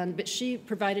speak, but she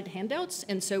provided handouts,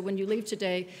 and so when you leave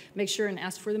today, make sure and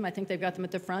ask for them. I think they've got them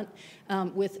at the front,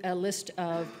 with a list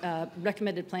of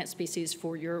recommended plant species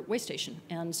for your way station.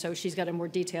 And so she's got a more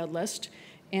detailed list,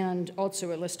 and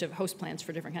also a list of host plants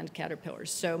for different kinds of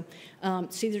caterpillars. So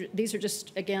these are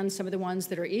just, again, some of the ones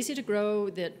that are easy to grow,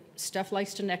 that stuff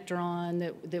likes to nectar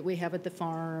on, that we have at the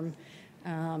farm.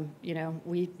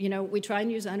 We try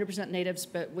and use 100% natives,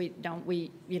 but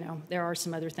there are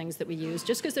some other things that we use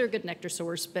just because they're a good nectar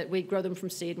source, but we grow them from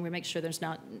seed and we make sure there's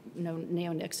no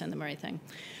neonics in them or anything.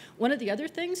 One of the other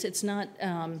things, it's not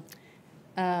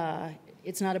a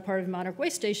part of Monarch Way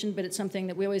Station, but it's something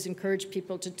that we always encourage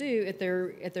people to do at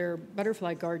their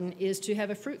butterfly garden, is to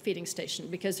have a fruit feeding station,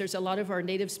 because there's a lot of our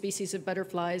native species of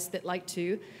butterflies that like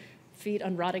to feed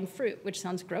on rotting fruit, which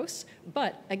sounds gross.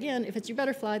 But again, if it's your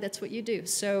butterfly, that's what you do.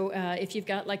 So if you've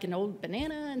got like an old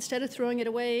banana, instead of throwing it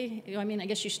away, I mean, I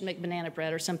guess you should make banana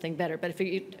bread or something better. But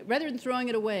rather than throwing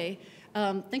it away,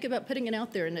 think about putting it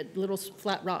out there in a little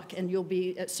flat rock, and you'll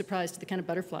be surprised at the kind of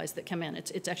butterflies that come in.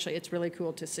 It's really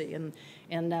cool to see.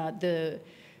 And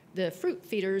the fruit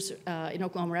feeders in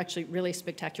Oklahoma are actually really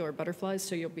spectacular butterflies,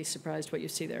 so you'll be surprised what you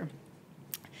see there.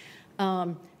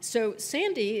 So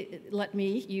Sandy let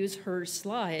me use her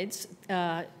slides.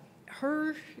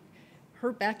 Her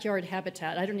backyard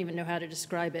habitat, I don't even know how to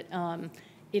describe it.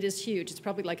 It is huge. It's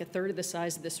probably like a third of the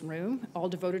size of this room, all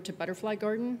devoted to butterfly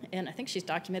garden. And I think she's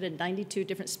documented 92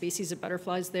 different species of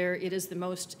butterflies there. It is the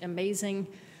most amazing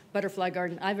butterfly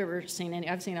garden I've ever seen.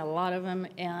 I've seen a lot of them,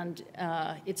 and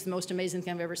it's the most amazing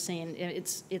thing I've ever seen.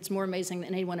 It's more amazing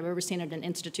than anyone I've ever seen at an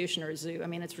institution or a zoo. I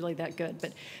mean, it's really that good.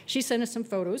 But she sent us some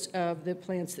photos of the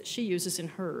plants that she uses in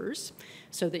hers,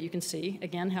 so that you can see,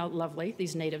 again, how lovely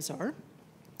these natives are.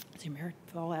 The American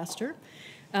fall aster.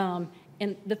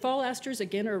 And the fall asters,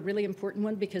 again, are a really important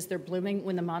one because they're blooming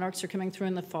when the monarchs are coming through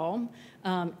in the fall.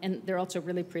 And they're also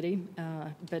really pretty,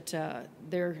 but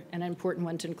they're an important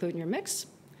one to include in your mix.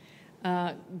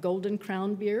 Golden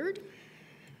crown beard.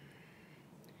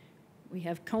 We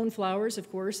have cone flowers,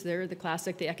 of course. They're the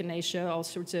classic, the echinacea, all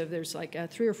sorts of, there's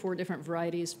like 3 or 4 different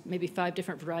varieties, maybe 5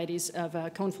 different varieties of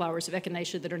cone flowers of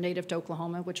echinacea that are native to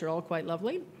Oklahoma, which are all quite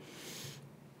lovely.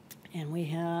 And we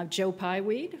have Joe Pye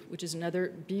weed, which is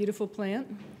another beautiful plant.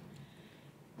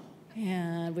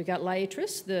 And we got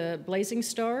Liatris, the blazing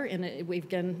star, and we've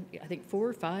done, I think, 4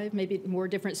 or 5, maybe more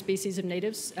different species of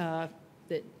natives that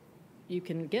you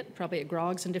can get probably at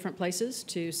Grog's in different places.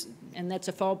 And that's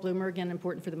a fall bloomer, again,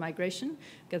 important for the migration.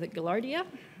 Got the Gaillardia,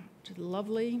 which is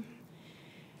lovely.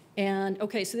 And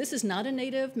okay, so this is not a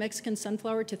native Mexican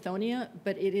sunflower, Tithonia,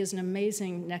 but it is an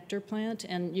amazing nectar plant,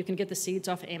 and you can get the seeds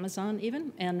off Amazon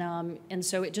even. And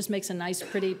so it just makes a nice,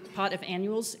 pretty pot of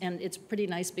annuals, and it's pretty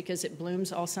nice because it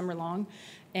blooms all summer long.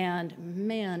 And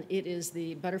man, it is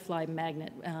the butterfly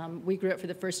magnet. We grew it for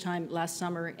the first time last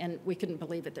summer, and we couldn't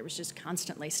believe it. There was just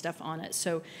constantly stuff on it.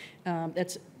 So and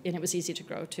it was easy to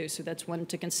grow too. So that's one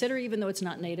to consider, even though it's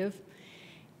not native.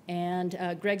 And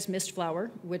Greg's mist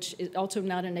flower, which is also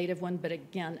not a native one, but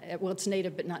again, well, it's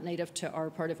native, but not native to our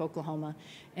part of Oklahoma.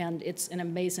 And it's an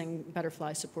amazing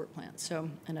butterfly support plant. So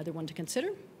another one to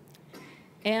consider.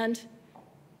 And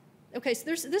okay, so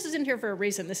this is in here for a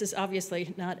reason. This is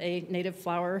obviously not a native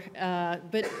flower,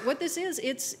 but what this is,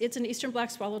 it's an eastern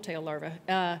black swallowtail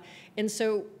larva. And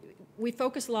so we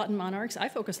focus a lot in monarchs. I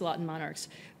focus a lot in monarchs,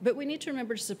 but we need to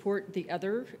remember to support the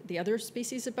other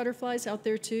species of butterflies out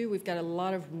there too. We've got a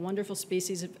lot of wonderful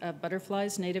species of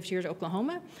butterflies native here to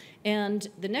Oklahoma, and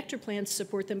the nectar plants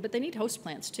support them, but they need host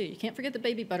plants too. You can't forget the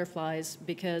baby butterflies,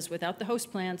 because without the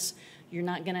host plants, you're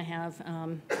not going to have,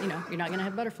 you're not going to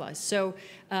have butterflies. So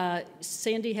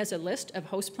Sandy has a list of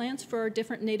host plants for our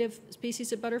different native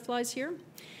species of butterflies here.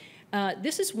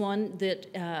 This is one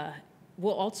that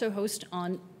we'll also host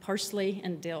on parsley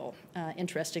and dill,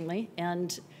 interestingly.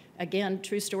 And again,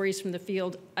 true stories from the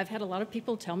field. I've had a lot of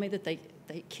people tell me that they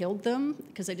killed them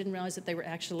because they didn't realize that they were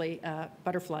actually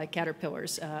butterfly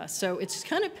caterpillars. So it's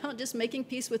kind of about just making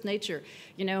peace with nature,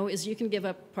 is you can give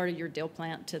up part of your dill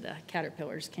plant to the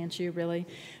caterpillars, can't you, really?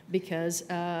 Because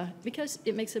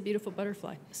it makes a beautiful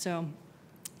butterfly. So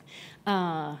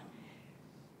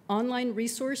online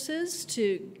resources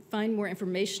to find more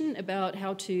information about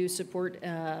how to support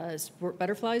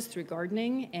butterflies through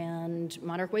gardening and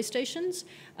monarch way stations.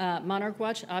 Monarch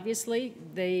Watch, obviously,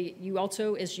 you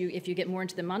also, if you get more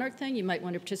into the monarch thing, you might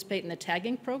want to participate in the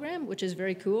tagging program, which is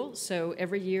very cool. So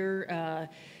every year,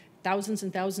 thousands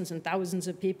and thousands and thousands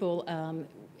of people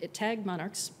tag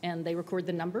monarchs, and they record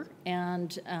the number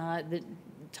and the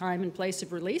time and place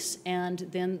of release, and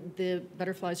then the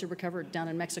butterflies are recovered down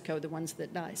in Mexico, the ones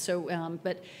that die. So,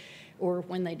 or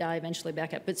when they die, eventually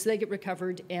back up. But so they get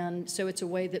recovered, and so it's a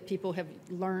way that people have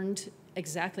learned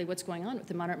exactly what's going on with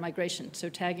the monarch migration. So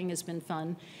tagging has been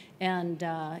fun,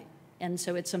 and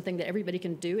so it's something that everybody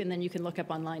can do, and then you can look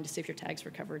up online to see if your tag's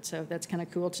recovered. So that's kind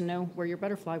of cool to know where your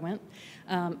butterfly went.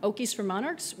 Okies for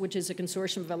Monarchs, which is a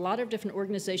consortium of a lot of different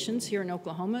organizations here in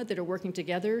Oklahoma that are working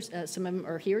together. Some of them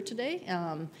are here today.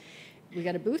 we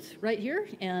got a booth right here,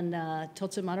 and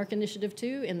Tulsa Monarch Initiative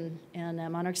 2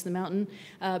 and Monarchs of the Mountain.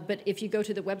 But if you go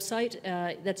to the website,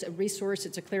 that's a resource.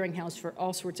 It's a clearinghouse for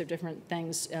all sorts of different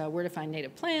things, where to find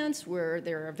native plants, where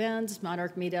there are events,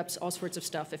 monarch meetups, all sorts of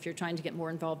stuff. If you're trying to get more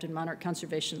involved in monarch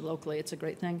conservation locally, it's a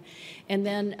great thing. And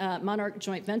then Monarch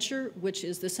Joint Venture, which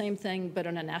is the same thing but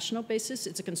on a national basis.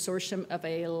 It's a consortium of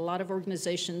a lot of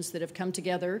organizations that have come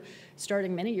together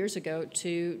starting many years ago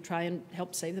to try and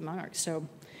help save the monarchs. So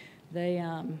they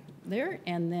there.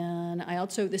 And then I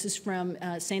also, this is from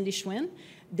Sandy Schwinn.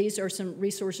 These are some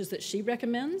resources that she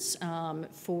recommends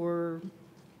for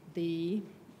the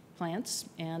plants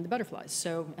and the butterflies.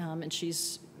 So, and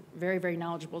she's very, very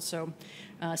knowledgeable. So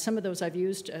some of those I've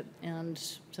used and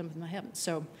some of them I haven't.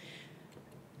 So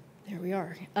there we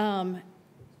are.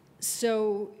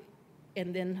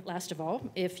 And then last of all,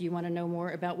 if you want to know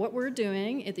more about what we're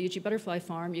doing at the Uchi Butterfly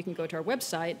Farm, you can go to our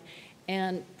website.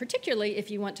 And particularly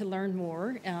if you want to learn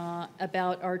more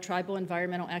about our Tribal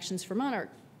Environmental Actions for Monarch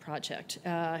project.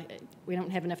 We don't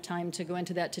have enough time to go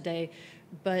into that today,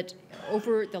 but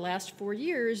over the last 4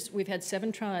 years, we've had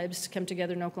 7 tribes come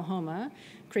together in Oklahoma.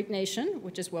 Creek Nation,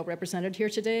 which is well represented here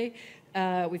today.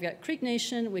 We've got Creek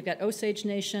Nation, we've got Osage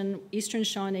Nation, Eastern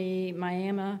Shawnee,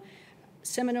 Miami,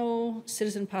 Seminole,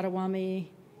 Citizen Potawatomi,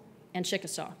 and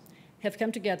Chickasaw have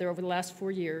come together over the last 4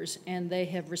 years, and they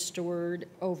have restored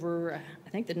over, I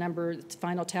think the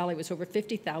final tally was over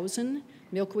 50,000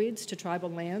 milkweeds to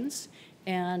tribal lands,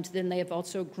 and then they have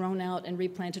also grown out and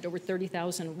replanted over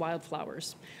 30,000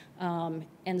 wildflowers.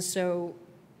 And so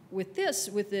with this,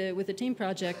 with the team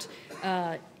project,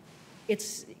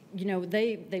 it's,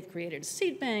 they've created a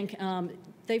seed bank.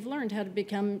 They've learned how to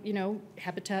become,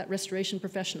 habitat restoration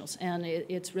professionals. And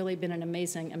it's really been an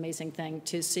amazing, amazing thing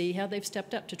to see how they've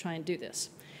stepped up to try and do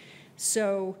this.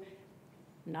 So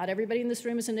not everybody in this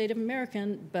room is a Native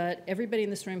American, but everybody in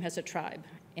this room has a tribe.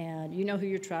 And you know who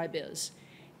your tribe is.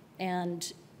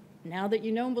 And now that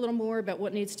you know a little more about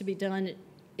what needs to be done,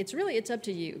 it's up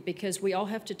to you, because we all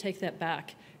have to take that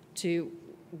back to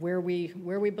where we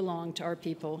belong, to our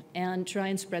people, and try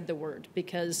and spread the word,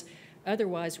 because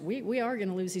otherwise we are going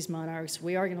to lose these monarchs,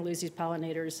 we are going to lose these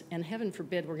pollinators, and heaven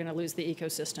forbid we're going to lose the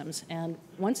ecosystems. And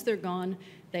once they're gone,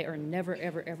 they are never,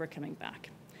 ever, ever coming back.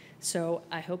 So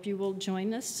I hope you will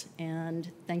join us,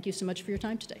 and thank you so much for your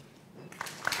time today.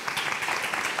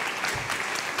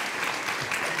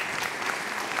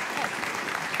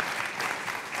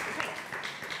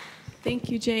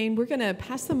 Thank you, Jane. We're going to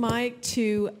pass the mic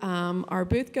to our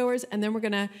booth goers, and then we're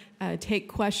going to take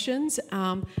questions.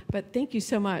 But thank you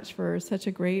so much for such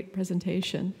a great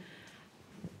presentation.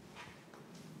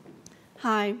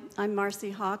 Hi, I'm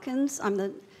Marcy Hawkins. I'm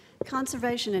the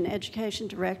Conservation and Education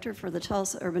Director for the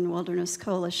Tulsa Urban Wilderness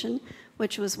Coalition,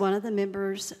 which was one of the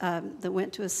members that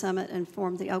went to a summit and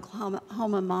formed the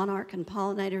Oklahoma Monarch and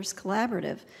Pollinators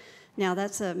Collaborative. Now,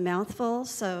 that's a mouthful,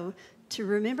 so to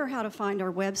remember how to find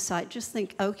our website, just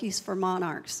think Okies for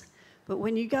Monarchs. But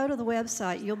when you go to the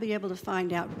website, you'll be able to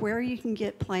find out where you can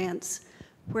get plants,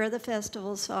 where the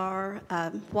festivals are,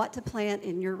 what to plant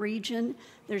in your region.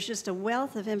 There's just a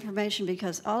wealth of information,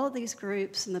 because all of these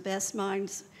groups and the best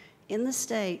minds in the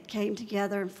state came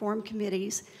together and formed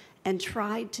committees and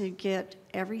tried to get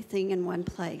everything in one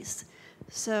place.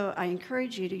 So I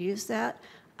encourage you to use that.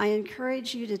 I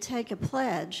encourage you to take a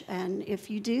pledge, and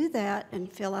if you do that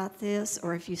and fill out this,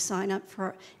 or if you sign up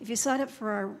for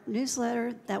our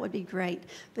newsletter, that would be great.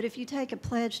 But if you take a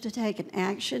pledge to take an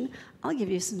action, I'll give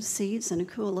you some seeds and a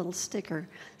cool little sticker.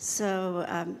 So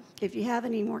if you have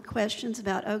any more questions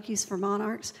about Okies for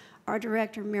Monarchs, our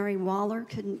director, Mary Waller,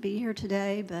 couldn't be here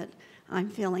today, but I'm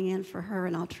filling in for her,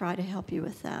 and I'll try to help you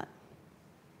with that.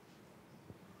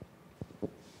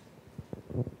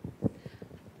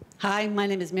 Hi, my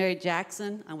name is Mary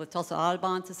Jackson. I'm with Tulsa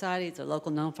Audubon Society. It's a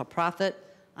local non-for-profit.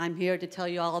 I'm here to tell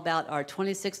you all about our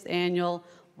 26th annual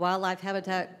Wildlife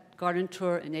Habitat Garden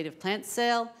Tour and Native Plant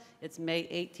Sale. It's May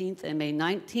 18th and May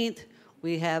 19th.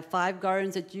 We have 5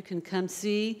 gardens that you can come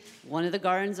see. One of the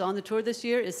gardens on the tour this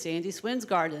year is Sandy Swinn's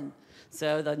garden.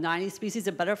 So the 90 species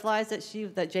of butterflies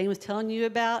that Jane was telling you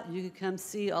about, you can come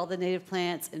see all the native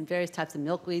plants and various types of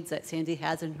milkweeds that Sandy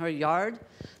has in her yard.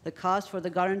 The cost for the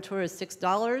garden tour is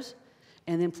 $6.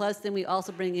 And then plus, then we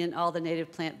also bring in all the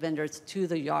native plant vendors to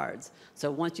the yards.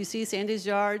 So once you see Sandy's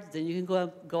yard, then you can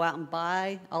go out and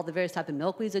buy all the various types of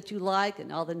milkweeds that you like,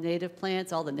 and all the native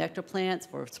plants, all the nectar plants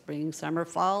for spring, summer,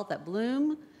 fall that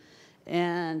bloom.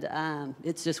 And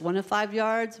it's just 1 of 5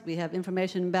 yards. We have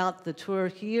information about the tour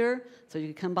here, so you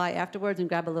can come by afterwards and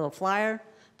grab a little flyer.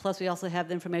 Plus, we also have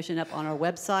the information up on our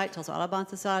website, Tulsa Audubon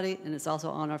Society, and it's also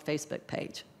on our Facebook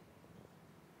page.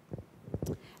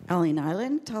 Allen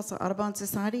Island, Tulsa Audubon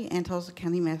Society, and Tulsa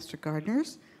County Master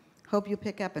Gardeners. Hope you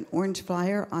pick up an orange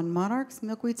flyer on monarchs,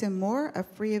 milkweeds, and more, a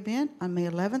free event on May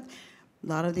 11th. A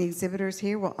lot of the exhibitors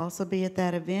here will also be at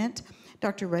that event.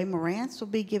 Dr. Ray Morantz will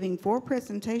be giving 4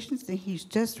 presentations, and he's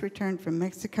just returned from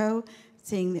Mexico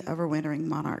seeing the overwintering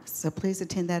monarchs. So please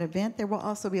attend that event. There will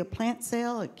also be a plant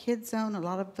sale, a kids zone, a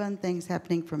lot of fun things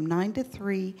happening from 9 to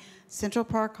 3, Central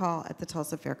Park Hall at the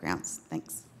Tulsa Fairgrounds.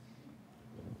 Thanks.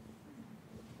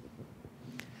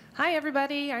 Hi,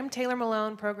 everybody. I'm Taylor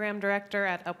Malone, Program Director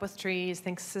at Up With Trees.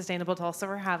 Thanks, Sustainable Tulsa,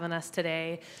 for having us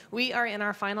today. We are in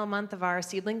our final month of our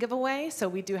seedling giveaway, so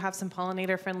we do have some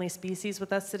pollinator-friendly species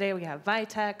with us today. We have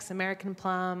Vitex, American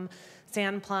Plum,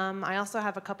 Sand Plum. I also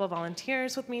have a couple of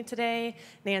volunteers with me today,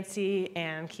 Nancy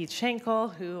and Keith Schenkel,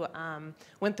 who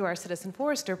went through our Citizen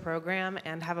Forester program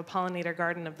and have a pollinator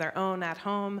garden of their own at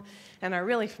home and are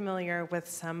really familiar with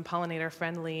some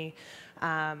pollinator-friendly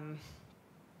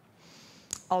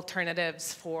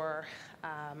alternatives for,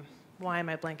 why am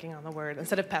I blanking on the word,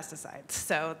 instead of pesticides.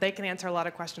 So they can answer a lot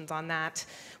of questions on that.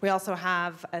 We also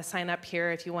have a sign up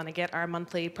here if you want to get our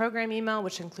monthly program email,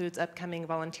 which includes upcoming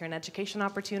volunteer and education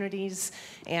opportunities.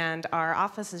 And our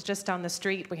office is just down the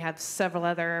street. We have several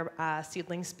other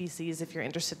seedling species if you're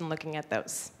interested in looking at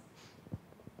those.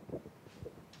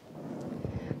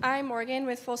 I'm Morgan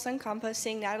with Full Sun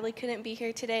Composting. Natalie couldn't be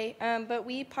here today, but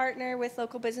we partner with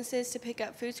local businesses to pick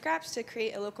up food scraps to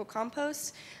create a local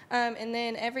compost. And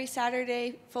then every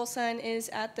Saturday, Full Sun is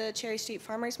at the Cherry Street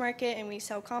Farmers Market, and we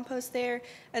sell compost there,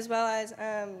 as well as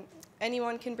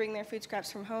anyone can bring their food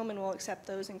scraps from home, and we'll accept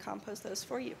those and compost those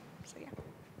for you. So yeah.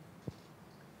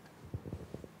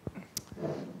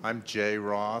 I'm Jay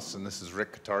Ross, and this is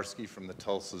Rick Kotarski from the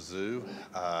Tulsa Zoo.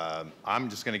 I'm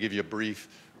just going to give you a brief.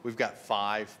 We've got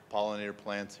 5 pollinator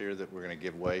plants here that we're going to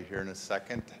give away here in a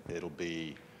second. It'll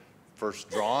be first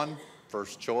drawn,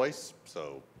 first choice.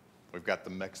 So we've got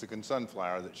the Mexican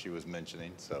sunflower that she was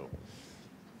mentioning. So,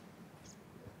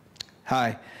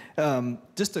 hi.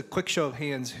 Just a quick show of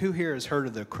hands. Who here has heard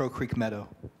of the Crow Creek Meadow?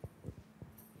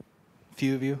 A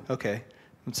few of you? Okay.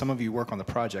 Some of you work on the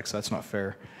project, so that's not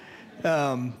fair.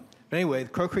 But anyway, the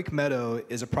Crow Creek Meadow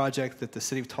is a project that the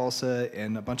city of Tulsa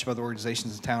and a bunch of other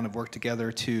organizations in town have worked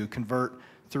together to convert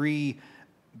 3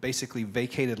 basically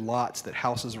vacated lots that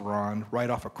houses were on right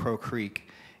off of Crow Creek.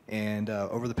 And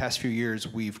over the past few years,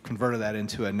 we've converted that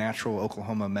into a natural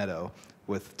Oklahoma meadow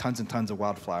with tons and tons of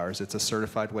wildflowers. It's a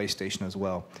certified way station as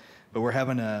well. But we're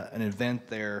having an event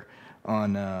there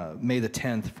on May the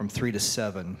 10th from 3 to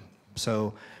 7.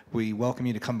 So we welcome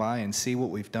you to come by and see what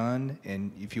we've done.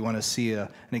 And if you want to see an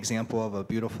example of a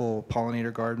beautiful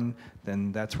pollinator garden,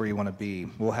 then that's where you want to be.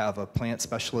 We'll have a plant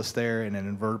specialist there and an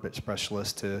invertebrate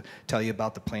specialist to tell you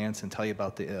about the plants and tell you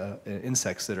about the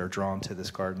insects that are drawn to this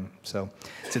garden. So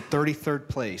it's at 33rd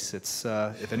Place. It's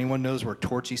if anyone knows where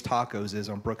Torchy's Tacos is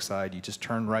on Brookside, you just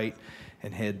turn right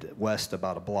and head west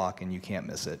about a block and you can't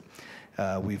miss it.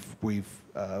 We've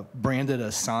branded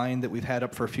a sign that we've had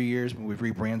up for a few years, but we've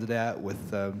rebranded that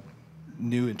with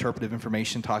new interpretive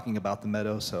information talking about the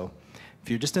meadow. So if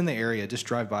you're just in the area, just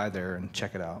drive by there and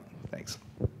check it out. Thanks.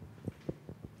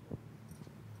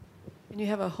 And you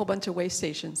have a whole bunch of way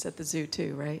stations at the zoo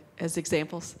too, right? As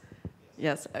examples?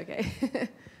 Yes, okay.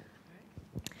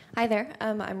 Hi there,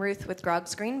 I'm Ruth with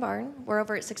Grog's Green Barn. We're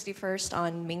over at 61st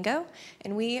on Mingo,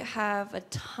 and we have a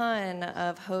ton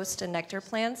of host and nectar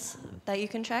plants that you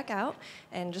can check out,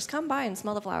 and just come by and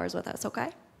smell the flowers with us, okay?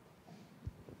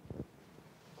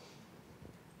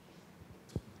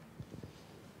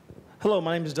 Hello,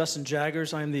 my name is Dustin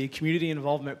Jaggers. I'm the Community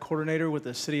Involvement Coordinator with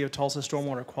the City of Tulsa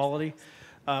Stormwater Quality.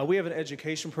 We have an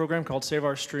education program called Save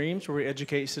Our Streams, where we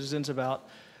educate citizens about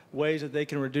ways that they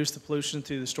can reduce the pollution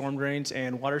through the storm drains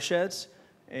and watersheds.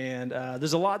 And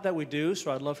there's a lot that we do,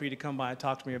 so I'd love for you to come by and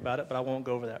talk to me about it, but I won't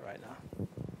go over that right now.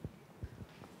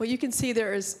 Well, you can see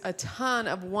there is a ton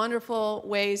of wonderful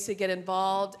ways to get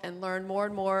involved and learn more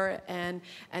and more and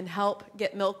help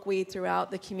get milkweed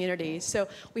throughout the community. So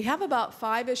we have about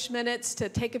 5-ish minutes to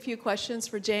take a few questions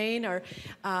for Jane.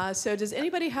 So does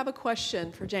anybody have a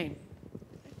question for Jane?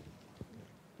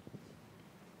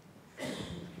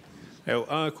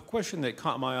 A question that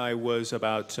caught my eye was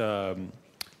about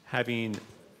having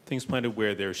things planted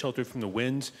where they're sheltered from the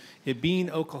winds. It being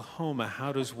Oklahoma,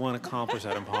 how does one accomplish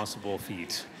that impossible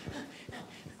feat?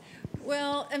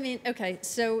 Well, I mean, okay,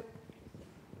 so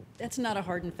that's not a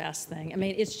hard and fast thing. I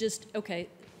mean, it's just, okay,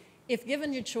 if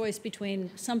given your choice between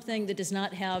something that does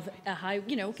not have a high,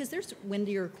 because there's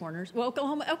windier corners. Well,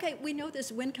 Oklahoma, okay, we know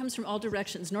this wind comes from all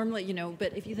directions normally,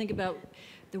 but if you think about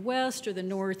the west or the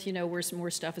north, where some more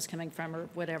stuff is coming from or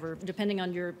whatever, depending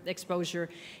on your exposure,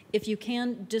 if you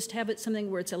can just have it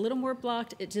something where it's a little more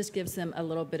blocked, it just gives them a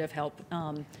little bit of help.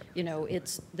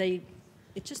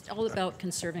 It's just all about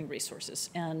conserving resources,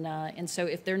 and so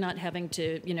if they're not having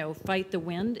to, fight the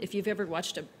wind. If you've ever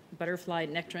watched a butterfly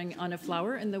nectaring on a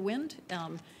flower in the wind,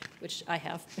 which I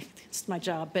have, it's my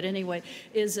job, but anyway,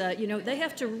 is they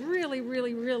have to really,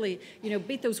 really, really,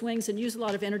 beat those wings and use a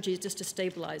lot of energy just to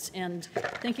stabilize. And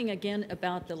thinking again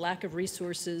about the lack of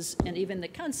resources and even the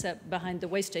concept behind the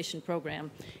way station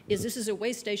program is this is a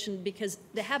way station because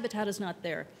the habitat is not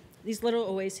there. These little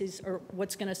oases are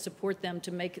what's going to support them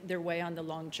to make their way on the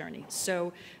long journey.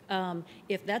 So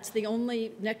if that's the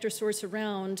only nectar source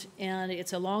around and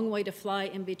it's a long way to fly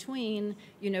in between,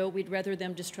 we'd rather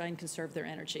them just try and conserve their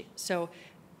energy. So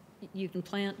you can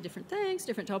plant different things,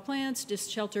 different tall plants, just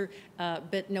shelter,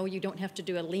 but no, you don't have to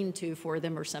do a lean-to for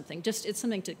them or something. Just it's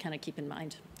something to kind of keep in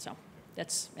mind. So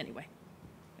that's, anyway.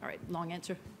 All right, long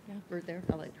answer. Yeah, we're there.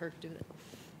 I'll let her do it.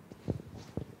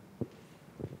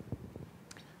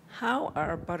 How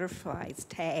are butterflies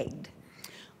tagged?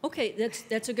 Okay,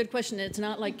 that's a good question. It's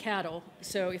not like cattle,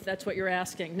 so if that's what you're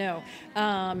asking, no.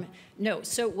 No,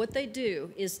 so what they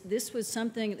do is this was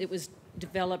something that was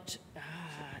developed,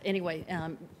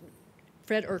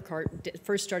 Fred Urquhart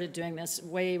first started doing this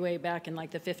way, way back in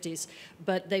like the 50s,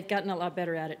 but they've gotten a lot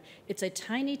better at it. It's a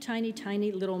tiny, tiny,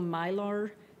 tiny little mylar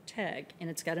tag,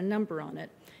 and it's got a number on it.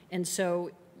 And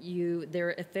so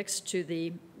they're affixed to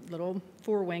the little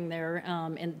forewing there,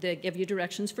 and they give you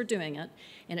directions for doing it,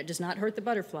 and it does not hurt the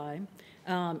butterfly.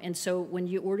 And so when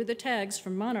you order the tags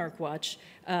from Monarch Watch,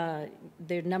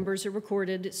 their numbers are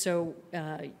recorded. So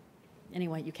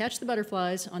anyway, you catch the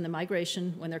butterflies on the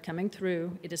migration when they're coming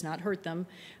through. It does not hurt them.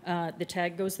 The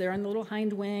tag goes there on the little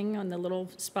hind wing, on the little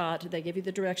spot. They give you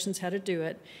the directions how to do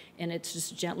it, and it's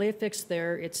just gently affixed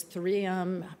there. It's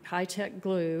 3M high-tech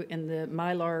glue, and the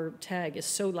Mylar tag is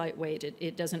so lightweight,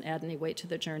 it doesn't add any weight to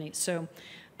the journey, so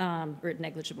or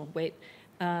negligible weight.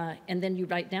 And then you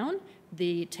write down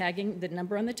the tagging, the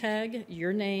number on the tag,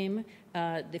 your name,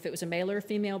 if it was a male or a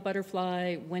female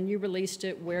butterfly, when you released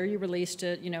it, where you released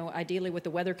it, ideally what the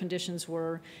weather conditions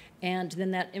were, and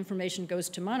then that information goes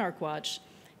to Monarch Watch,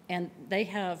 and they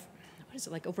have,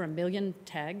 like over 1 million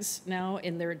tags now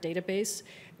in their database.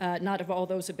 Not of all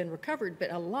those have been recovered,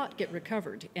 but a lot get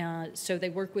recovered. So they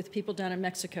work with people down in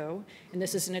Mexico, and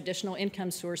this is an additional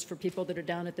income source for people that are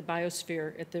down at the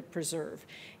biosphere at the preserve.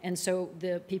 And so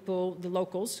the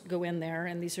locals go in there,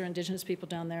 and these are indigenous people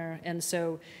down there, and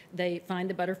so they find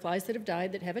the butterflies that have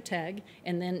died that have a tag,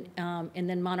 and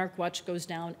then Monarch Watch goes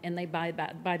down and they buy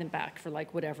them back for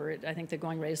like whatever. I think the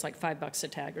going rate is like $5 a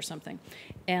tag or something.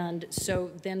 And so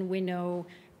then we know,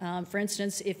 for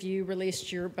instance, if you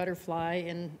released your butterfly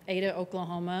in Ada,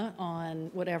 Oklahoma on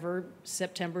whatever,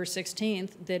 September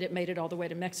 16th, that it made it all the way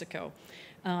to Mexico.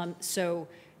 So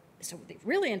the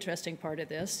really interesting part of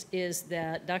this is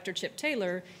that Dr. Chip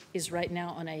Taylor is right now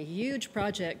on a huge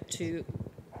project to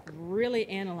really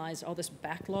analyze all this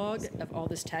backlog of all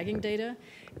this tagging data,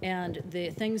 and the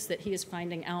things that he is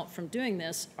finding out from doing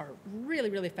this are really,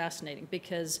 really fascinating,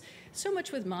 because so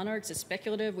much with monarchs is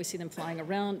speculative. We see them flying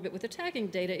around, but with the tagging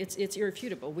data, it's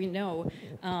irrefutable. We know,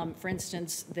 for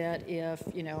instance, that if,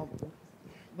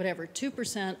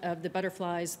 2% of the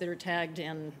butterflies that are tagged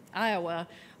in Iowa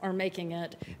are making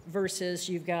it, versus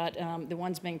you've got the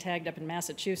ones being tagged up in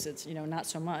Massachusetts, not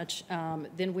so much,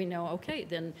 then we know, okay,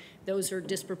 then those are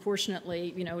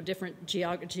disproportionately, different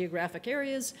geographic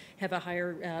areas have a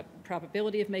higher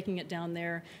probability of making it down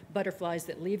there. Butterflies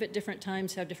that leave at different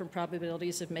times have different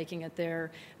probabilities of making it there.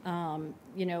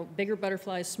 Bigger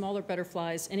butterflies, smaller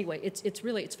butterflies. Anyway,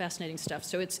 it's fascinating stuff.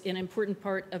 So it's an important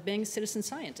part of being a citizen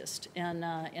scientist,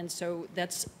 and so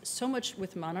that's so much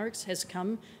with monarchs has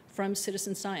come from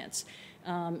citizen science.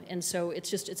 And so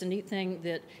it's a neat thing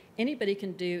that anybody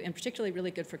can do, and particularly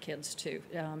really good for kids too,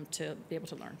 to be able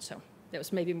to learn. So that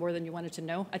was maybe more than you wanted to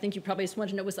know. I think you probably just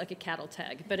wanted to know it was like a cattle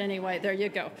tag. But anyway, there you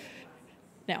go.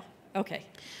 Now, okay,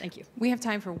 thank you. We have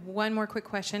time for one more quick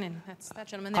question, and that's that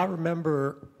gentleman there. I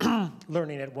remember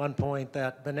learning at one point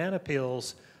that banana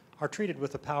peels are treated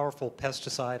with a powerful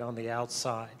pesticide on the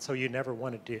outside, so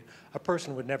a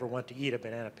person would never want to eat a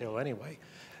banana peel anyway.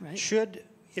 Right.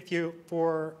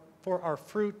 For our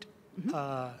fruit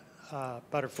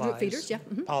butterflies, fruit feeders, yeah.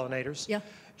 Pollinators, yeah.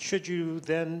 Should you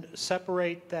then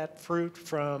separate that fruit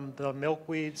from the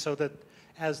milkweed so that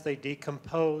as they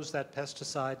decompose, that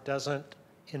pesticide doesn't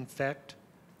infect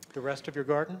the rest of your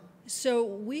garden? So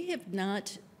we have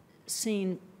not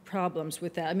seen problems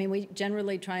with that. I mean, we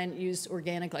generally try and use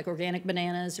organic, like organic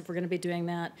bananas, if we're going to be doing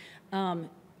that.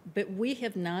 But we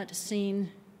have not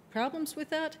seen problems with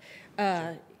that.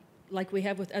 Like we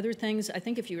have with other things. I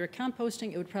think if you were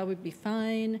composting, it would probably be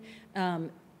fine.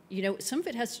 You know, some of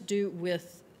it has to do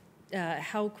with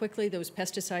how quickly those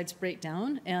pesticides break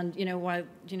down. And, you know, while,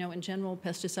 you know, in general,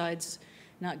 pesticides,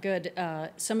 not good.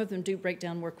 Some of them do break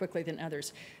down more quickly than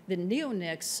others. The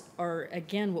neonics are,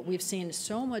 again, what we've seen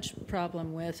so much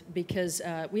problem with, because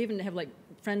we even have like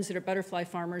friends that are butterfly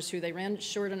farmers who they ran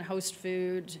short on host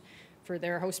food for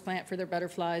their host plant for their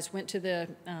butterflies, went to the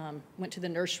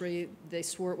nursery, they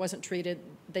swore it wasn't treated,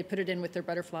 they put it in with their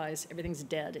butterflies, everything's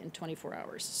dead in 24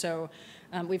 hours. So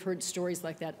we've heard stories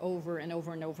like that over and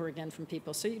over and over again from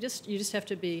people. So you just have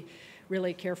to be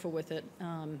really careful with it.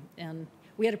 And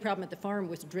we had a problem at the farm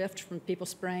with drift from people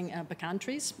spraying pecan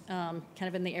trees kind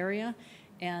of in the area,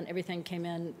 and everything came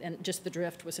in, and just the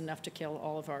drift was enough to kill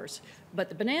all of ours. But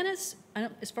the bananas,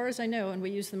 as far as I know, and we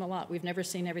use them a lot, we've never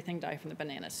seen everything die from the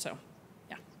bananas. So,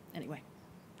 yeah, anyway,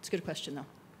 it's a good question, though. Do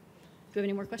we have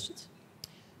any more questions?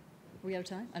 Are we out of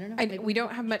time? I don't know. We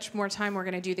don't have much more time. We're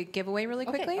going to do the giveaway really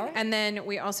quickly. All right. And then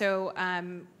we also,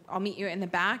 I'll meet you in the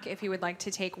back if you would like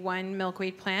to take one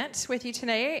milkweed plant with you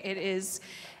today. It is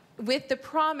with the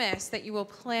promise that you will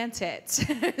plant it.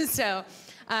 So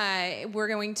we're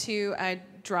going to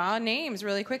draw names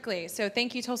really quickly. So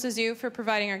thank you, Tulsa Zoo, for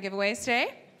providing our giveaways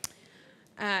today.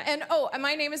 And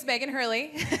my name is Megan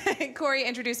Hurley. Corey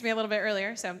introduced me a little bit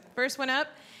earlier. So first one up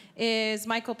is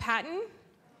Michael Patton.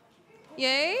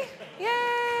 Yay. Yay.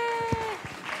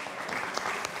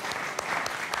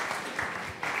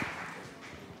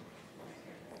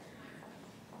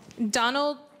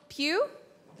 Donald Pugh.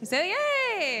 Is that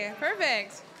yay?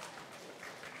 Perfect.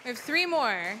 We have 3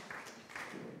 more.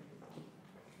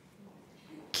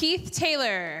 Keith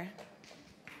Taylor.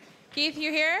 Keith,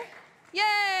 you here?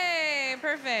 Yay!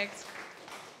 Perfect.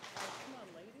 Come on,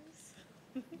 ladies.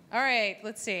 All right,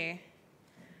 let's see.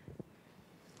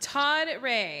 Todd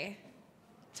Ray.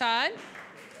 Todd?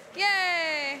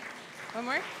 Yay! One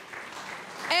more.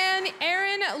 And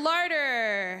Aaron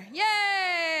Larder.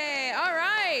 Yay! All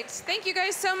right. Thank you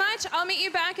guys so much. I'll meet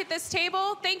you back at this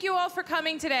table. Thank you all for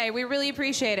coming today. We really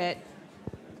appreciate it.